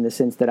heresy, in the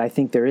sense that I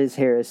think there is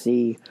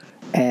heresy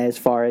as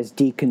far as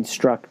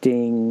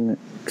deconstructing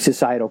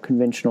societal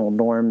conventional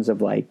norms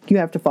of, like, you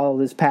have to follow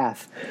this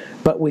path.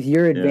 But with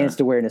your advanced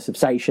awareness of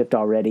SideShift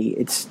already,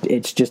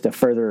 it's just a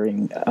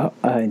furthering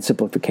and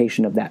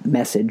simplification of that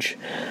message.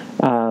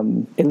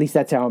 At least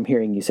that's how I'm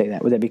hearing you say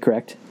that. Would that be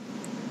correct?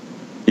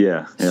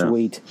 Yeah.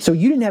 Sweet. So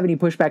you didn't have any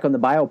pushback on the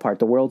bio part,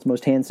 the world's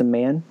most handsome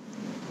man?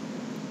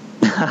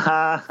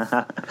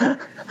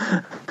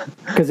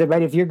 Because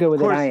if you're good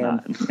with it, I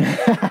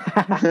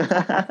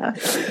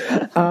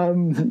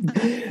am.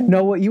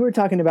 No, what you were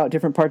talking about,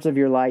 different parts of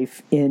your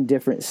life in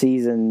different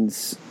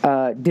seasons.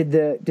 Did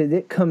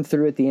it come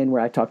through at the end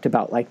where I talked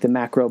about, like, the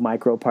macro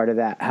micro part of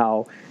that?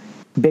 How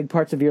big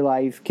parts of your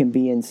life can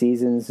be in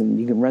seasons, and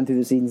you can run through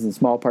the seasons in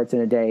small parts in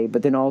a day.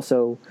 But then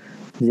also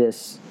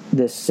this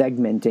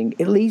segmenting.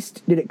 At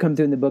least did it come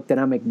through in the book that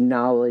I'm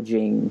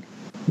acknowledging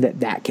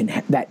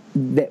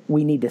that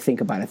we need to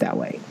think about it that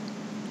way.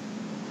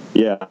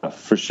 Yeah,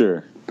 for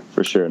sure.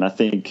 And I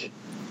think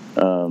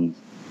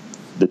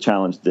the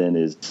challenge then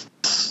is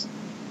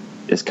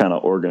kind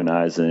of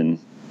organizing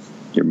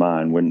your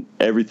mind when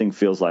everything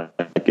feels like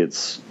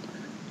it's,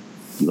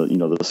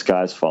 the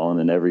sky's falling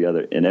in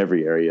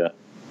every area.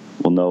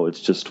 Well, no, it's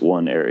just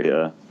one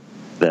area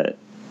that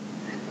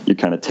you're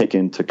kind of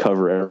taking to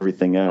cover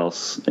everything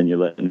else, and you're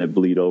letting it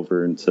bleed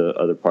over into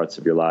other parts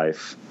of your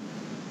life.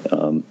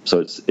 So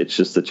it's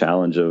just the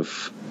challenge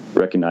of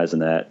recognizing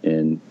that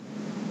and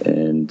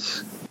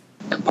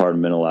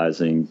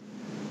compartmentalizing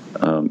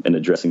and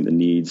addressing the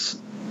needs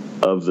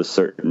of the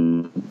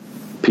certain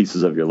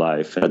pieces of your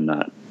life, and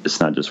it's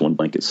not just one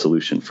blanket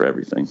solution for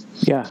everything.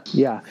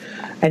 Yeah.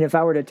 And if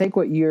I were to take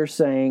what you're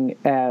saying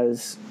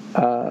as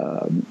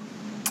a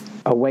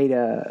way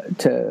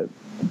to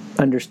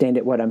understand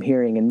it, what I'm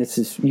hearing, and this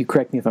is, you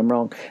correct me if I'm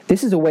wrong,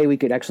 this is a way we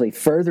could actually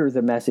further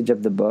the message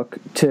of the book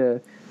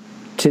to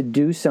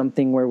do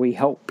something where we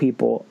help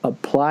people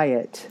apply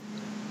it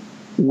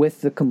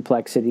with the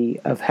complexity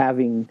of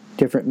having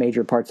different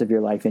major parts of your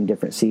life in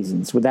different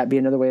seasons. Would that be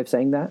another way of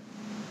saying that?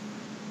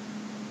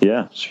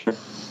 Yeah, sure.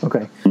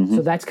 Okay. Mm-hmm.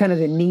 So that's kind of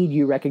the need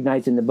you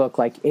recognized in the book.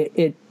 Like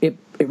it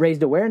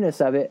raised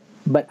awareness of it,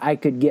 but I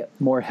could get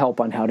more help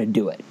on how to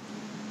do it.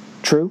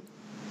 True?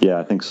 Yeah,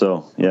 I think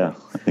so. Yeah,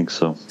 I think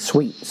so.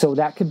 Sweet. So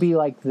that could be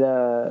like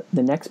the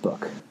next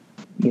book.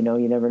 You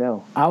never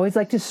know. I always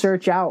like to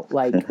search out,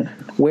 like,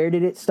 where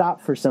did it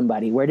stop for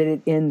somebody? Where did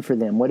it end for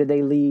them? What did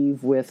they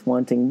leave with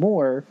wanting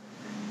more?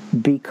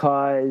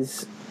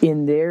 Because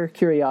in their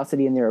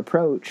curiosity and their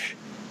approach,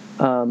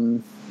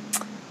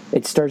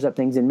 it stirs up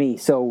things in me.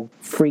 So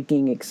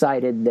freaking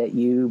excited that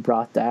you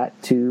brought that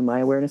to my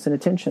awareness and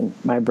attention.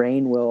 My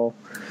brain will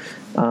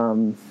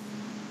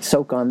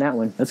soak on that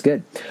one. That's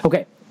good.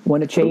 Okay.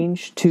 Want to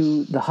change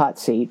to the hot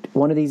seat.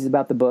 One of these is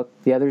about the book.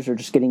 The others are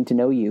just getting to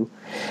know you.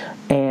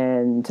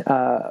 And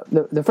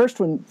the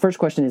first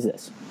question is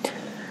this.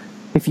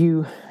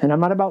 And I'm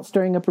not about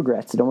stirring up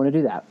regrets, I don't want to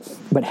do that,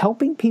 but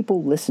helping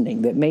people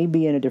listening that may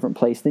be in a different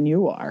place than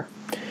you are,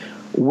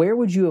 where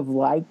would you have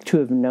liked to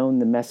have known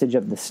the message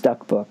of the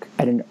Stuck Book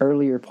at an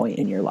earlier point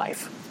in your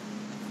life?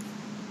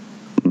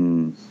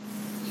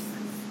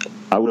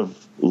 I would have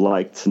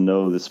liked to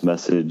know this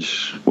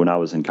message when I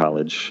was in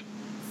college.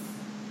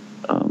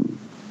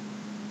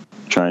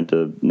 Trying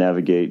to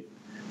navigate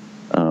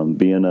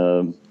being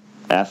an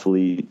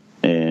athlete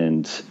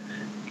and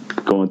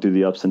going through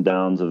the ups and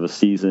downs of a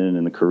season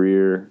and a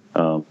career,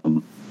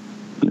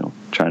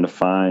 trying to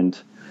find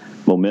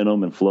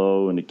momentum and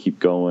flow and to keep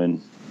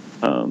going.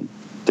 I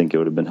think it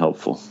would have been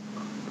helpful.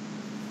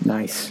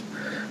 Nice.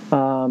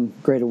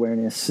 Great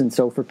awareness. And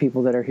so for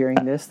people that are hearing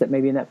this that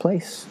may be in that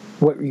place,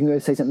 you can go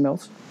say something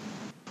else?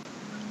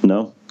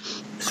 No.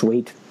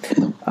 Sweet.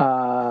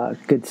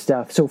 Good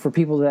stuff. So for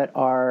people that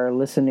are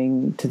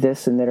listening to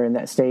this and that are in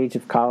that stage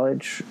of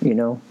college,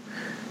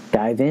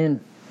 dive in,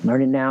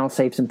 learn it now,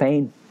 save some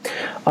pain.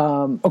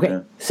 Okay.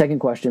 Yeah. Second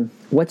question.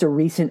 What's a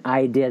recent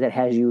idea that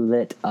has you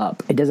lit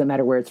up? It doesn't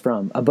matter where it's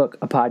from, a book,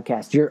 a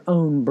podcast, your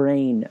own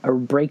brain, a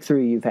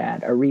breakthrough you've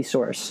had, a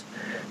resource,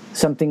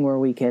 something where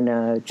we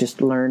can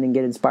just learn and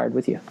get inspired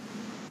with you.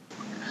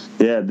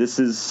 Yeah, this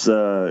is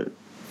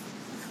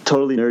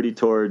totally nerdy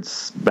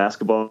towards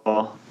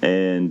basketball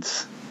and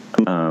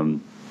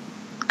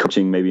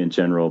coaching maybe in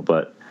general,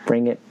 but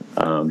bring it.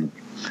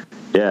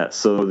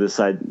 So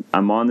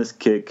I'm on this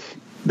kick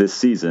this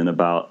season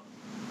about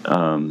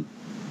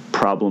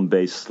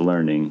problem-based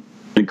learning.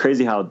 And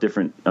crazy how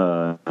different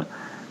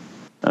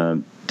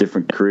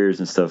careers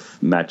and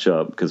stuff match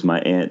up, because my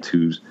aunt,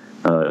 who's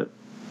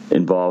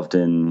involved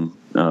in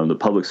the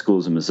public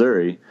schools in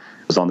Missouri,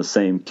 was on the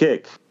same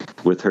kick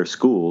with her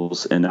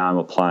schools, and now I'm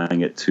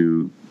applying it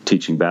to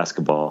teaching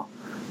basketball.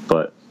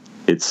 But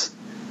it's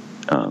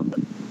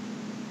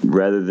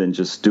rather than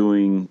just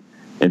doing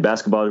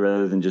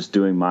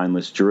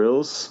mindless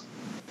drills,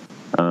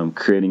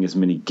 creating as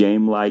many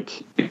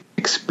game-like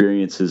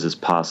experiences as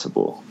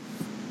possible,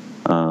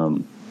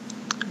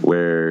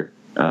 where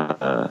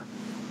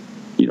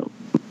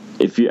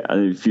if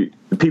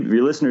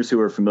your listeners who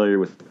are familiar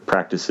with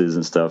practices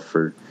and stuff,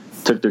 or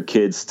took their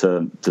kids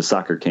to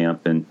soccer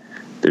camp and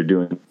they're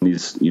doing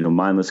these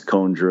mindless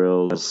cone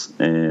drills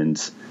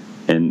and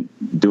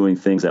doing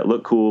things that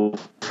look cool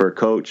for a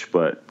coach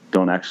but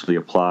don't actually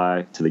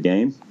apply to the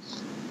game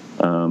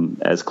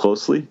as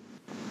closely,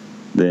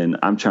 then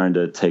I'm trying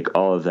to take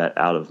all of that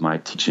out of my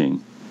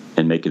teaching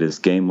and make it as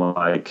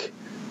game-like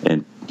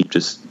and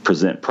just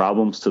present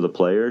problems to the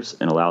players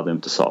and allow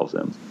them to solve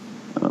them,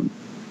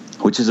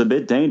 which is a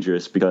bit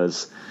dangerous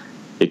because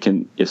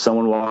if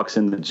someone walks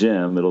in the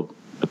gym, it'll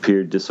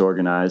appear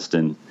disorganized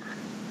and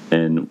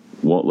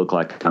won't look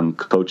like I'm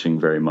coaching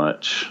very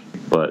much,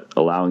 but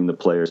allowing the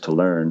players to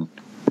learn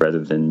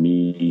rather than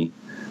me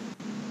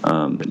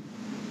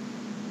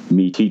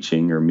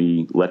teaching or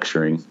me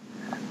lecturing,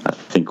 I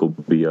think will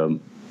be a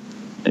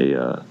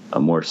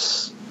more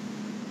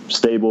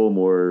stable,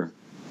 more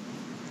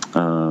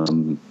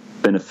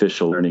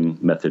beneficial learning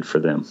method for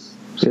them.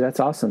 Yeah, that's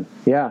awesome.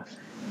 Yeah.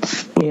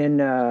 In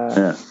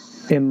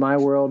in my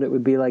world, it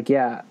would be like,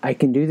 yeah, I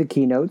can do the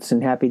keynotes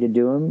and happy to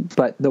do them,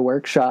 but the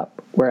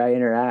workshop where I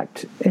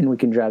interact and we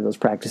can drive those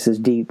practices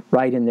deep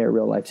right in their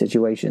real life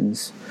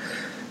situations.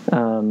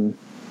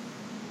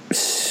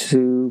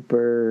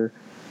 Super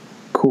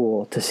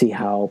cool to see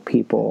how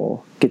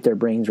people get their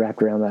brains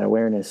wrapped around that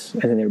awareness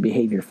and then their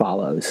behavior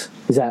follows.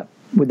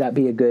 Would that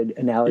be a good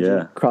analogy?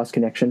 Yeah. Cross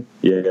connection?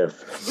 Yeah,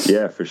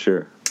 for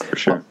sure. For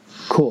sure.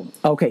 Oh, cool.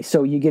 Okay,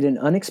 so you get an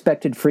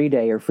unexpected free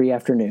day or free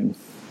afternoon.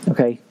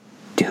 Okay.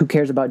 Who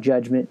cares about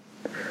judgment?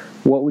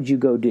 What would you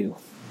go do?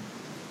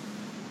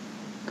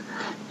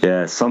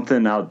 Yeah,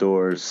 something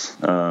outdoors.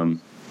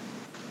 I'm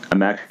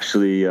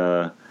actually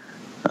in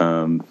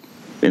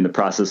the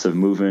process of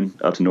moving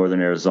up to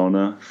northern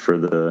Arizona for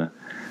the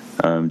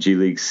G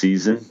League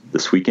season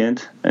this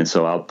weekend, and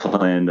so I'll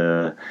plan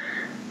to.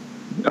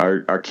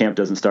 Our camp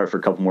doesn't start for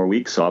a couple more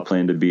weeks, so I'll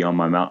plan to be on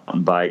my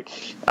mountain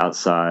bike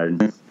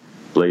outside,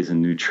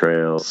 blazing new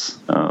trails,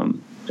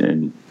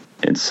 and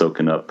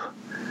soaking up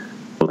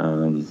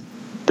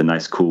the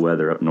nice cool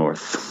weather up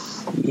north.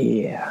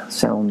 Yeah,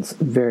 sounds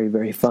very,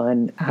 very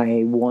fun.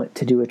 I want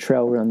to do a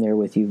trail run there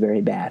with you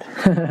very bad.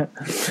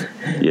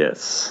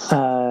 Yes.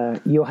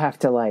 You'll have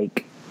to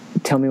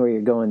tell me where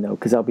you're going though,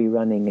 because I'll be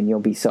running and you'll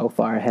be so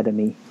far ahead of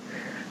me.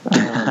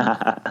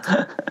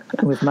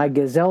 With my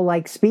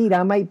gazelle-like speed,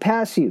 I might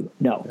pass you.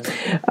 No.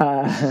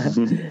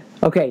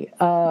 Okay.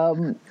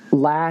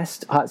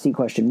 Last hot seat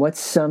question. What's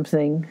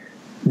something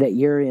that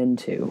you're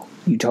into?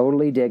 You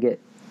totally dig it,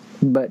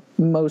 but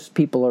most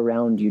people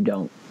around you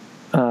don't.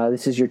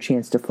 This is your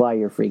chance to fly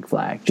your freak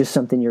flag. Just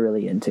something you're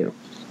really into.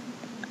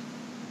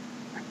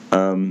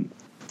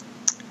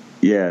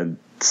 Yeah,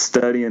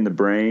 studying the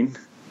brain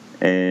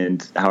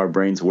and how our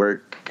brains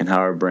work and how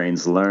our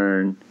brains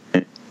learn.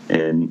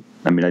 And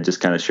I mean, I just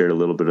kind of shared a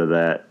little bit of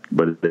that,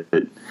 but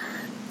it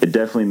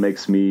definitely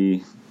makes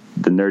me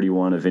the nerdy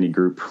one of any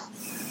group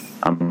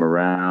I'm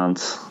around.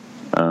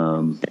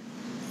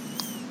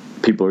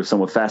 People are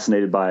somewhat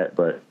fascinated by it,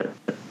 but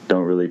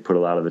don't really put a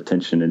lot of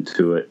attention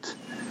into it.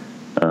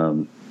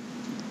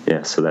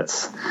 So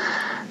that's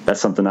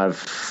something I've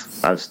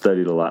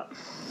studied a lot.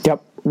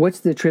 Yep. What's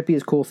the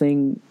trippiest cool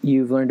thing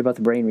you've learned about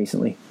the brain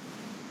recently,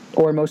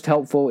 or most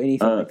helpful?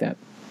 Anything like that?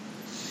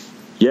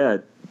 Yeah.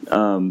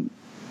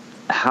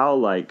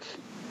 How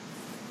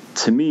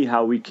to me,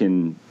 how we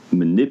can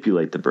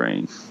manipulate the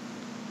brain.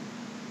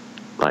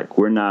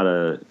 We're not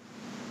a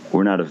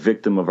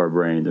victim of our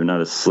brain. They're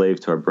not a slave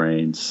to our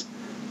brains.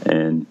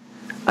 And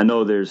I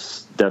know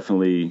there's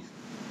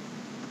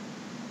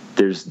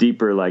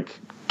deeper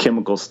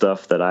chemical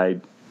stuff that I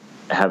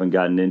haven't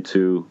gotten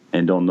into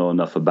and don't know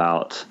enough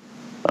about.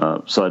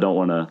 So I don't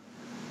want to,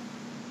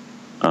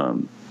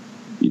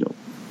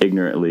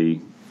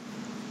 ignorantly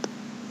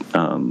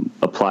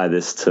apply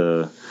this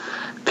to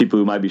people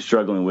who might be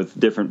struggling with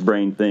different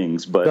brain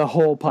things, but the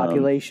whole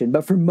population.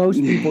 But for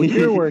most people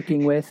you're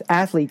working with,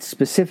 athletes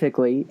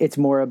specifically, it's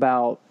more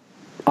about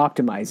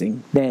optimizing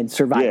than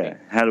surviving. Yeah.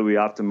 How do we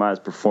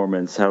optimize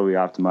performance? How do we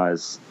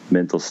optimize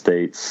mental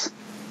states?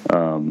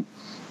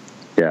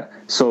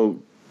 So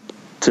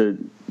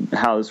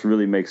how this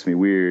really makes me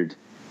weird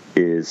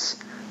is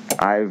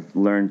I've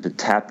learned to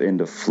tap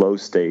into flow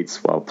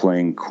states while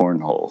playing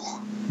cornhole.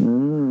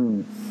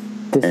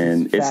 This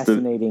is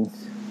fascinating.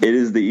 It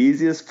is the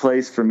easiest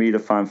place for me to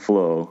find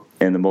flow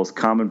and the most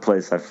common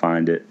place I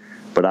find it.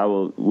 But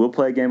we'll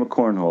play a game of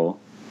cornhole,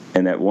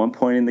 and at one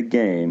point in the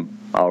game,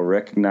 I'll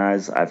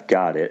recognize I've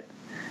got it,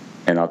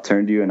 and I'll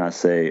turn to you and I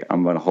say,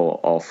 I'm going to hold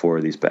all 4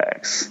 of these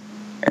bags.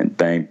 And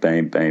bang,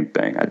 bang, bang,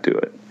 bang, I do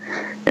it.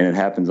 And it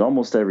happens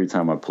almost every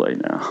time I play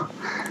now.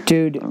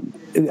 Dude,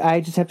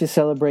 I just have to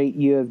celebrate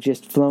you have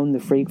just flown the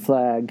freak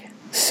flag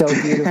so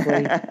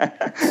beautifully,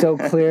 so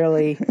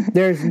clearly.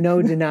 There's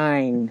no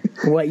denying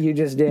what you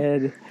just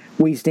did.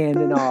 We stand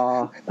in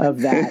awe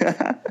of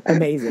that.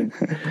 Amazing.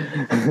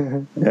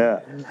 Yeah.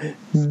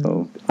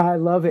 So. I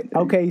love it.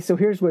 Okay, so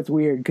here's what's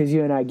weird, because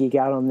you and I geek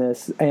out on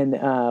this, and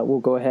we'll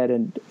go ahead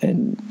and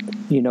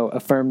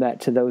affirm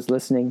that to those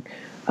listening.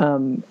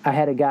 I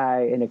had a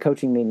guy in a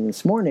coaching meeting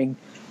this morning.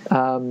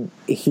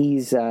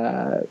 He's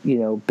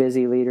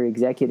busy leader,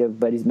 executive,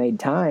 but he's made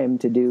time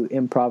to do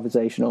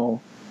improvisational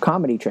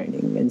comedy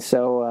training, and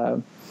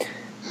so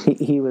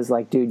he was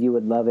like, "Dude, you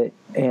would love it."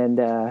 And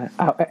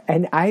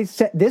I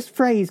said, this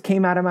phrase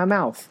came out of my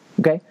mouth.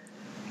 Okay,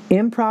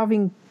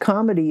 improving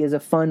comedy is a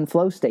fun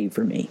flow state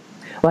for me.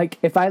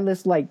 If I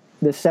list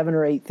the 7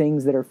 or 8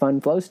 things that are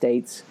fun flow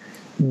states,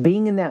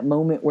 being in that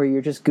moment where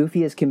you're just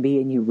goofy as can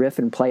be and you riff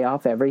and play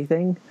off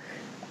everything,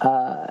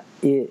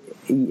 it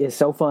is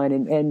so fun.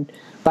 And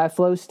by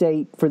flow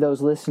state, for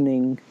those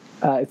listening,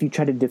 if you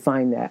try to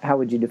define that, how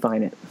would you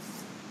define it?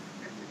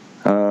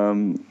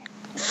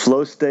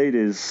 Flow state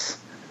is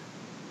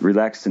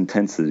relaxed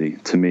intensity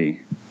to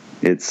me.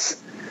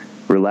 It's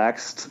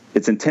relaxed.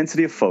 It's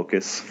intensity of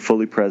focus,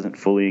 fully present,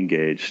 fully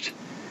engaged,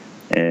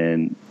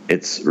 and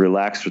it's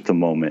relaxed with the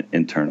moment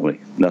internally.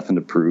 Nothing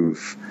to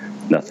prove,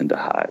 nothing to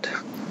hide.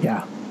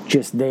 Yeah,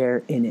 just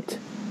there in it.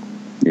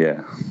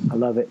 Yeah. I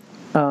love it.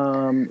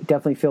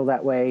 Definitely feel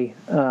that way.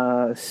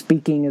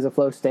 Speaking is a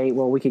flow state.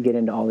 Well, we could get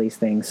into all these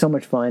things. So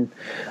much fun.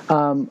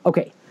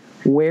 Okay.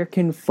 Where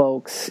can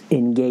folks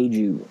engage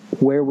you?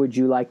 Where would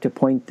you like to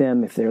point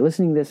them if they're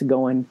listening to this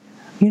going,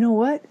 you know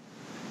what?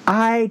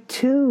 I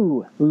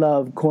too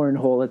love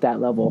cornhole at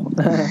that level,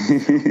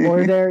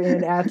 or they're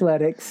in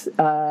athletics,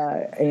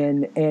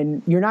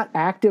 and you're not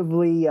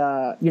actively,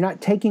 you're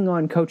not taking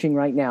on coaching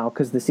right now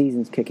because the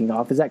season's kicking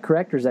off. Is that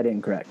correct, or is that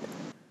incorrect?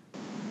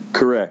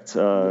 Correct.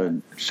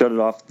 Shut it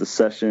off the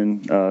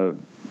session.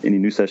 Any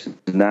new sessions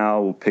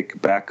now will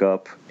pick back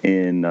up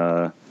in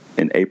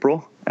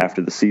April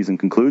after the season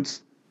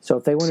concludes. So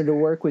if they wanted to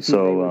work with you,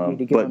 they would need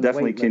to get on the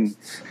wait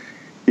lists.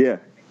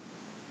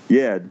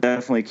 Yeah,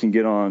 definitely can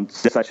get on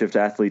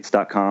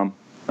sideshiftathletes.com,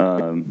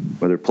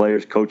 whether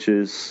players,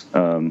 coaches,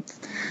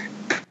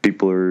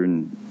 people are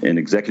in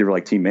executive or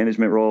like team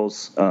management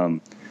roles.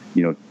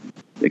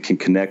 They can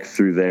connect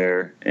through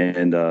there,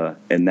 and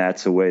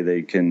that's a way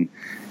they can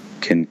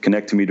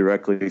connect to me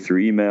directly through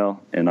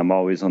email, and I'm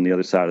always on the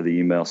other side of the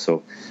email,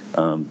 so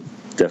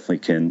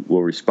definitely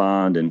will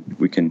respond, and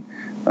we can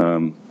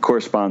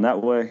correspond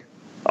that way.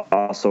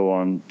 Also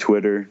on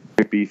Twitter,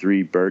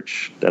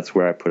 B3Birch, that's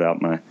where I put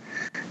out my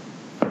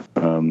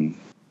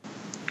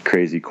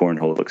crazy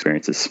cornhole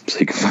experiences, so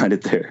you can find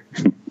it there.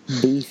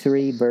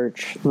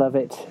 B3Birch, love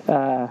it.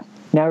 Now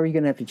are you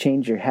going to have to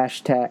change your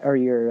hashtag or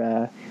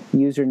your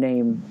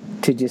username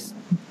to just,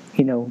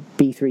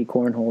 B3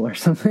 cornhole or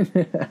something?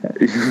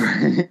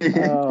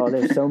 Oh,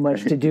 there's so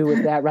much to do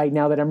with that right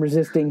now that I'm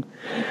resisting.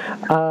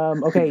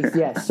 Okay,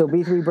 yes. So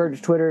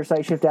B3Birch, Twitter,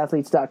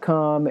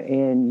 sideshiftathletes.com,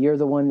 and you're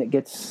the one that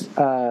gets.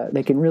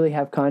 They can really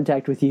have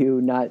contact with you,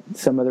 not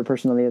some other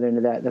person on the other end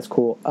of that. That's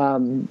cool.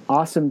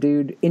 Awesome,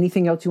 dude.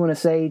 Anything else you want to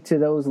say to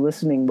those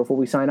listening before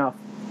we sign off?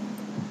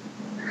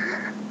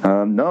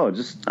 No,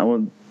 just I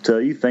want to tell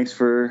you thanks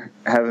for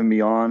having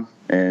me on,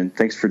 and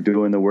thanks for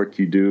doing the work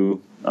you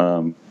do.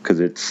 Because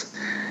it's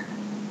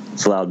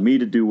allowed me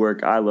to do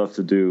work I love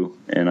to do,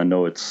 and I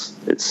know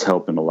it's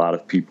helping a lot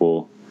of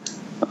people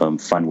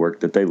find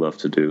work that they love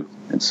to do,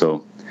 and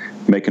so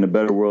making a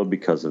better world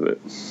because of it.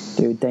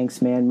 Dude,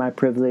 thanks, man. My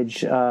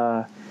privilege.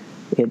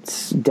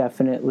 It's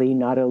definitely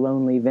not a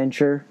lonely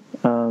venture.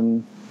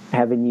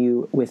 Having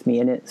you with me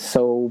in it.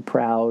 So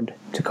proud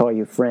to call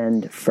you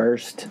friend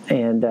first,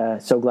 and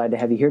so glad to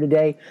have you here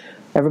today.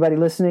 Everybody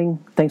listening,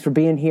 thanks for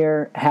being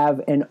here.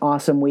 Have an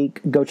awesome week.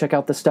 Go check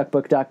out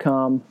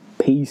thestuckbook.com.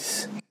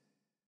 Peace.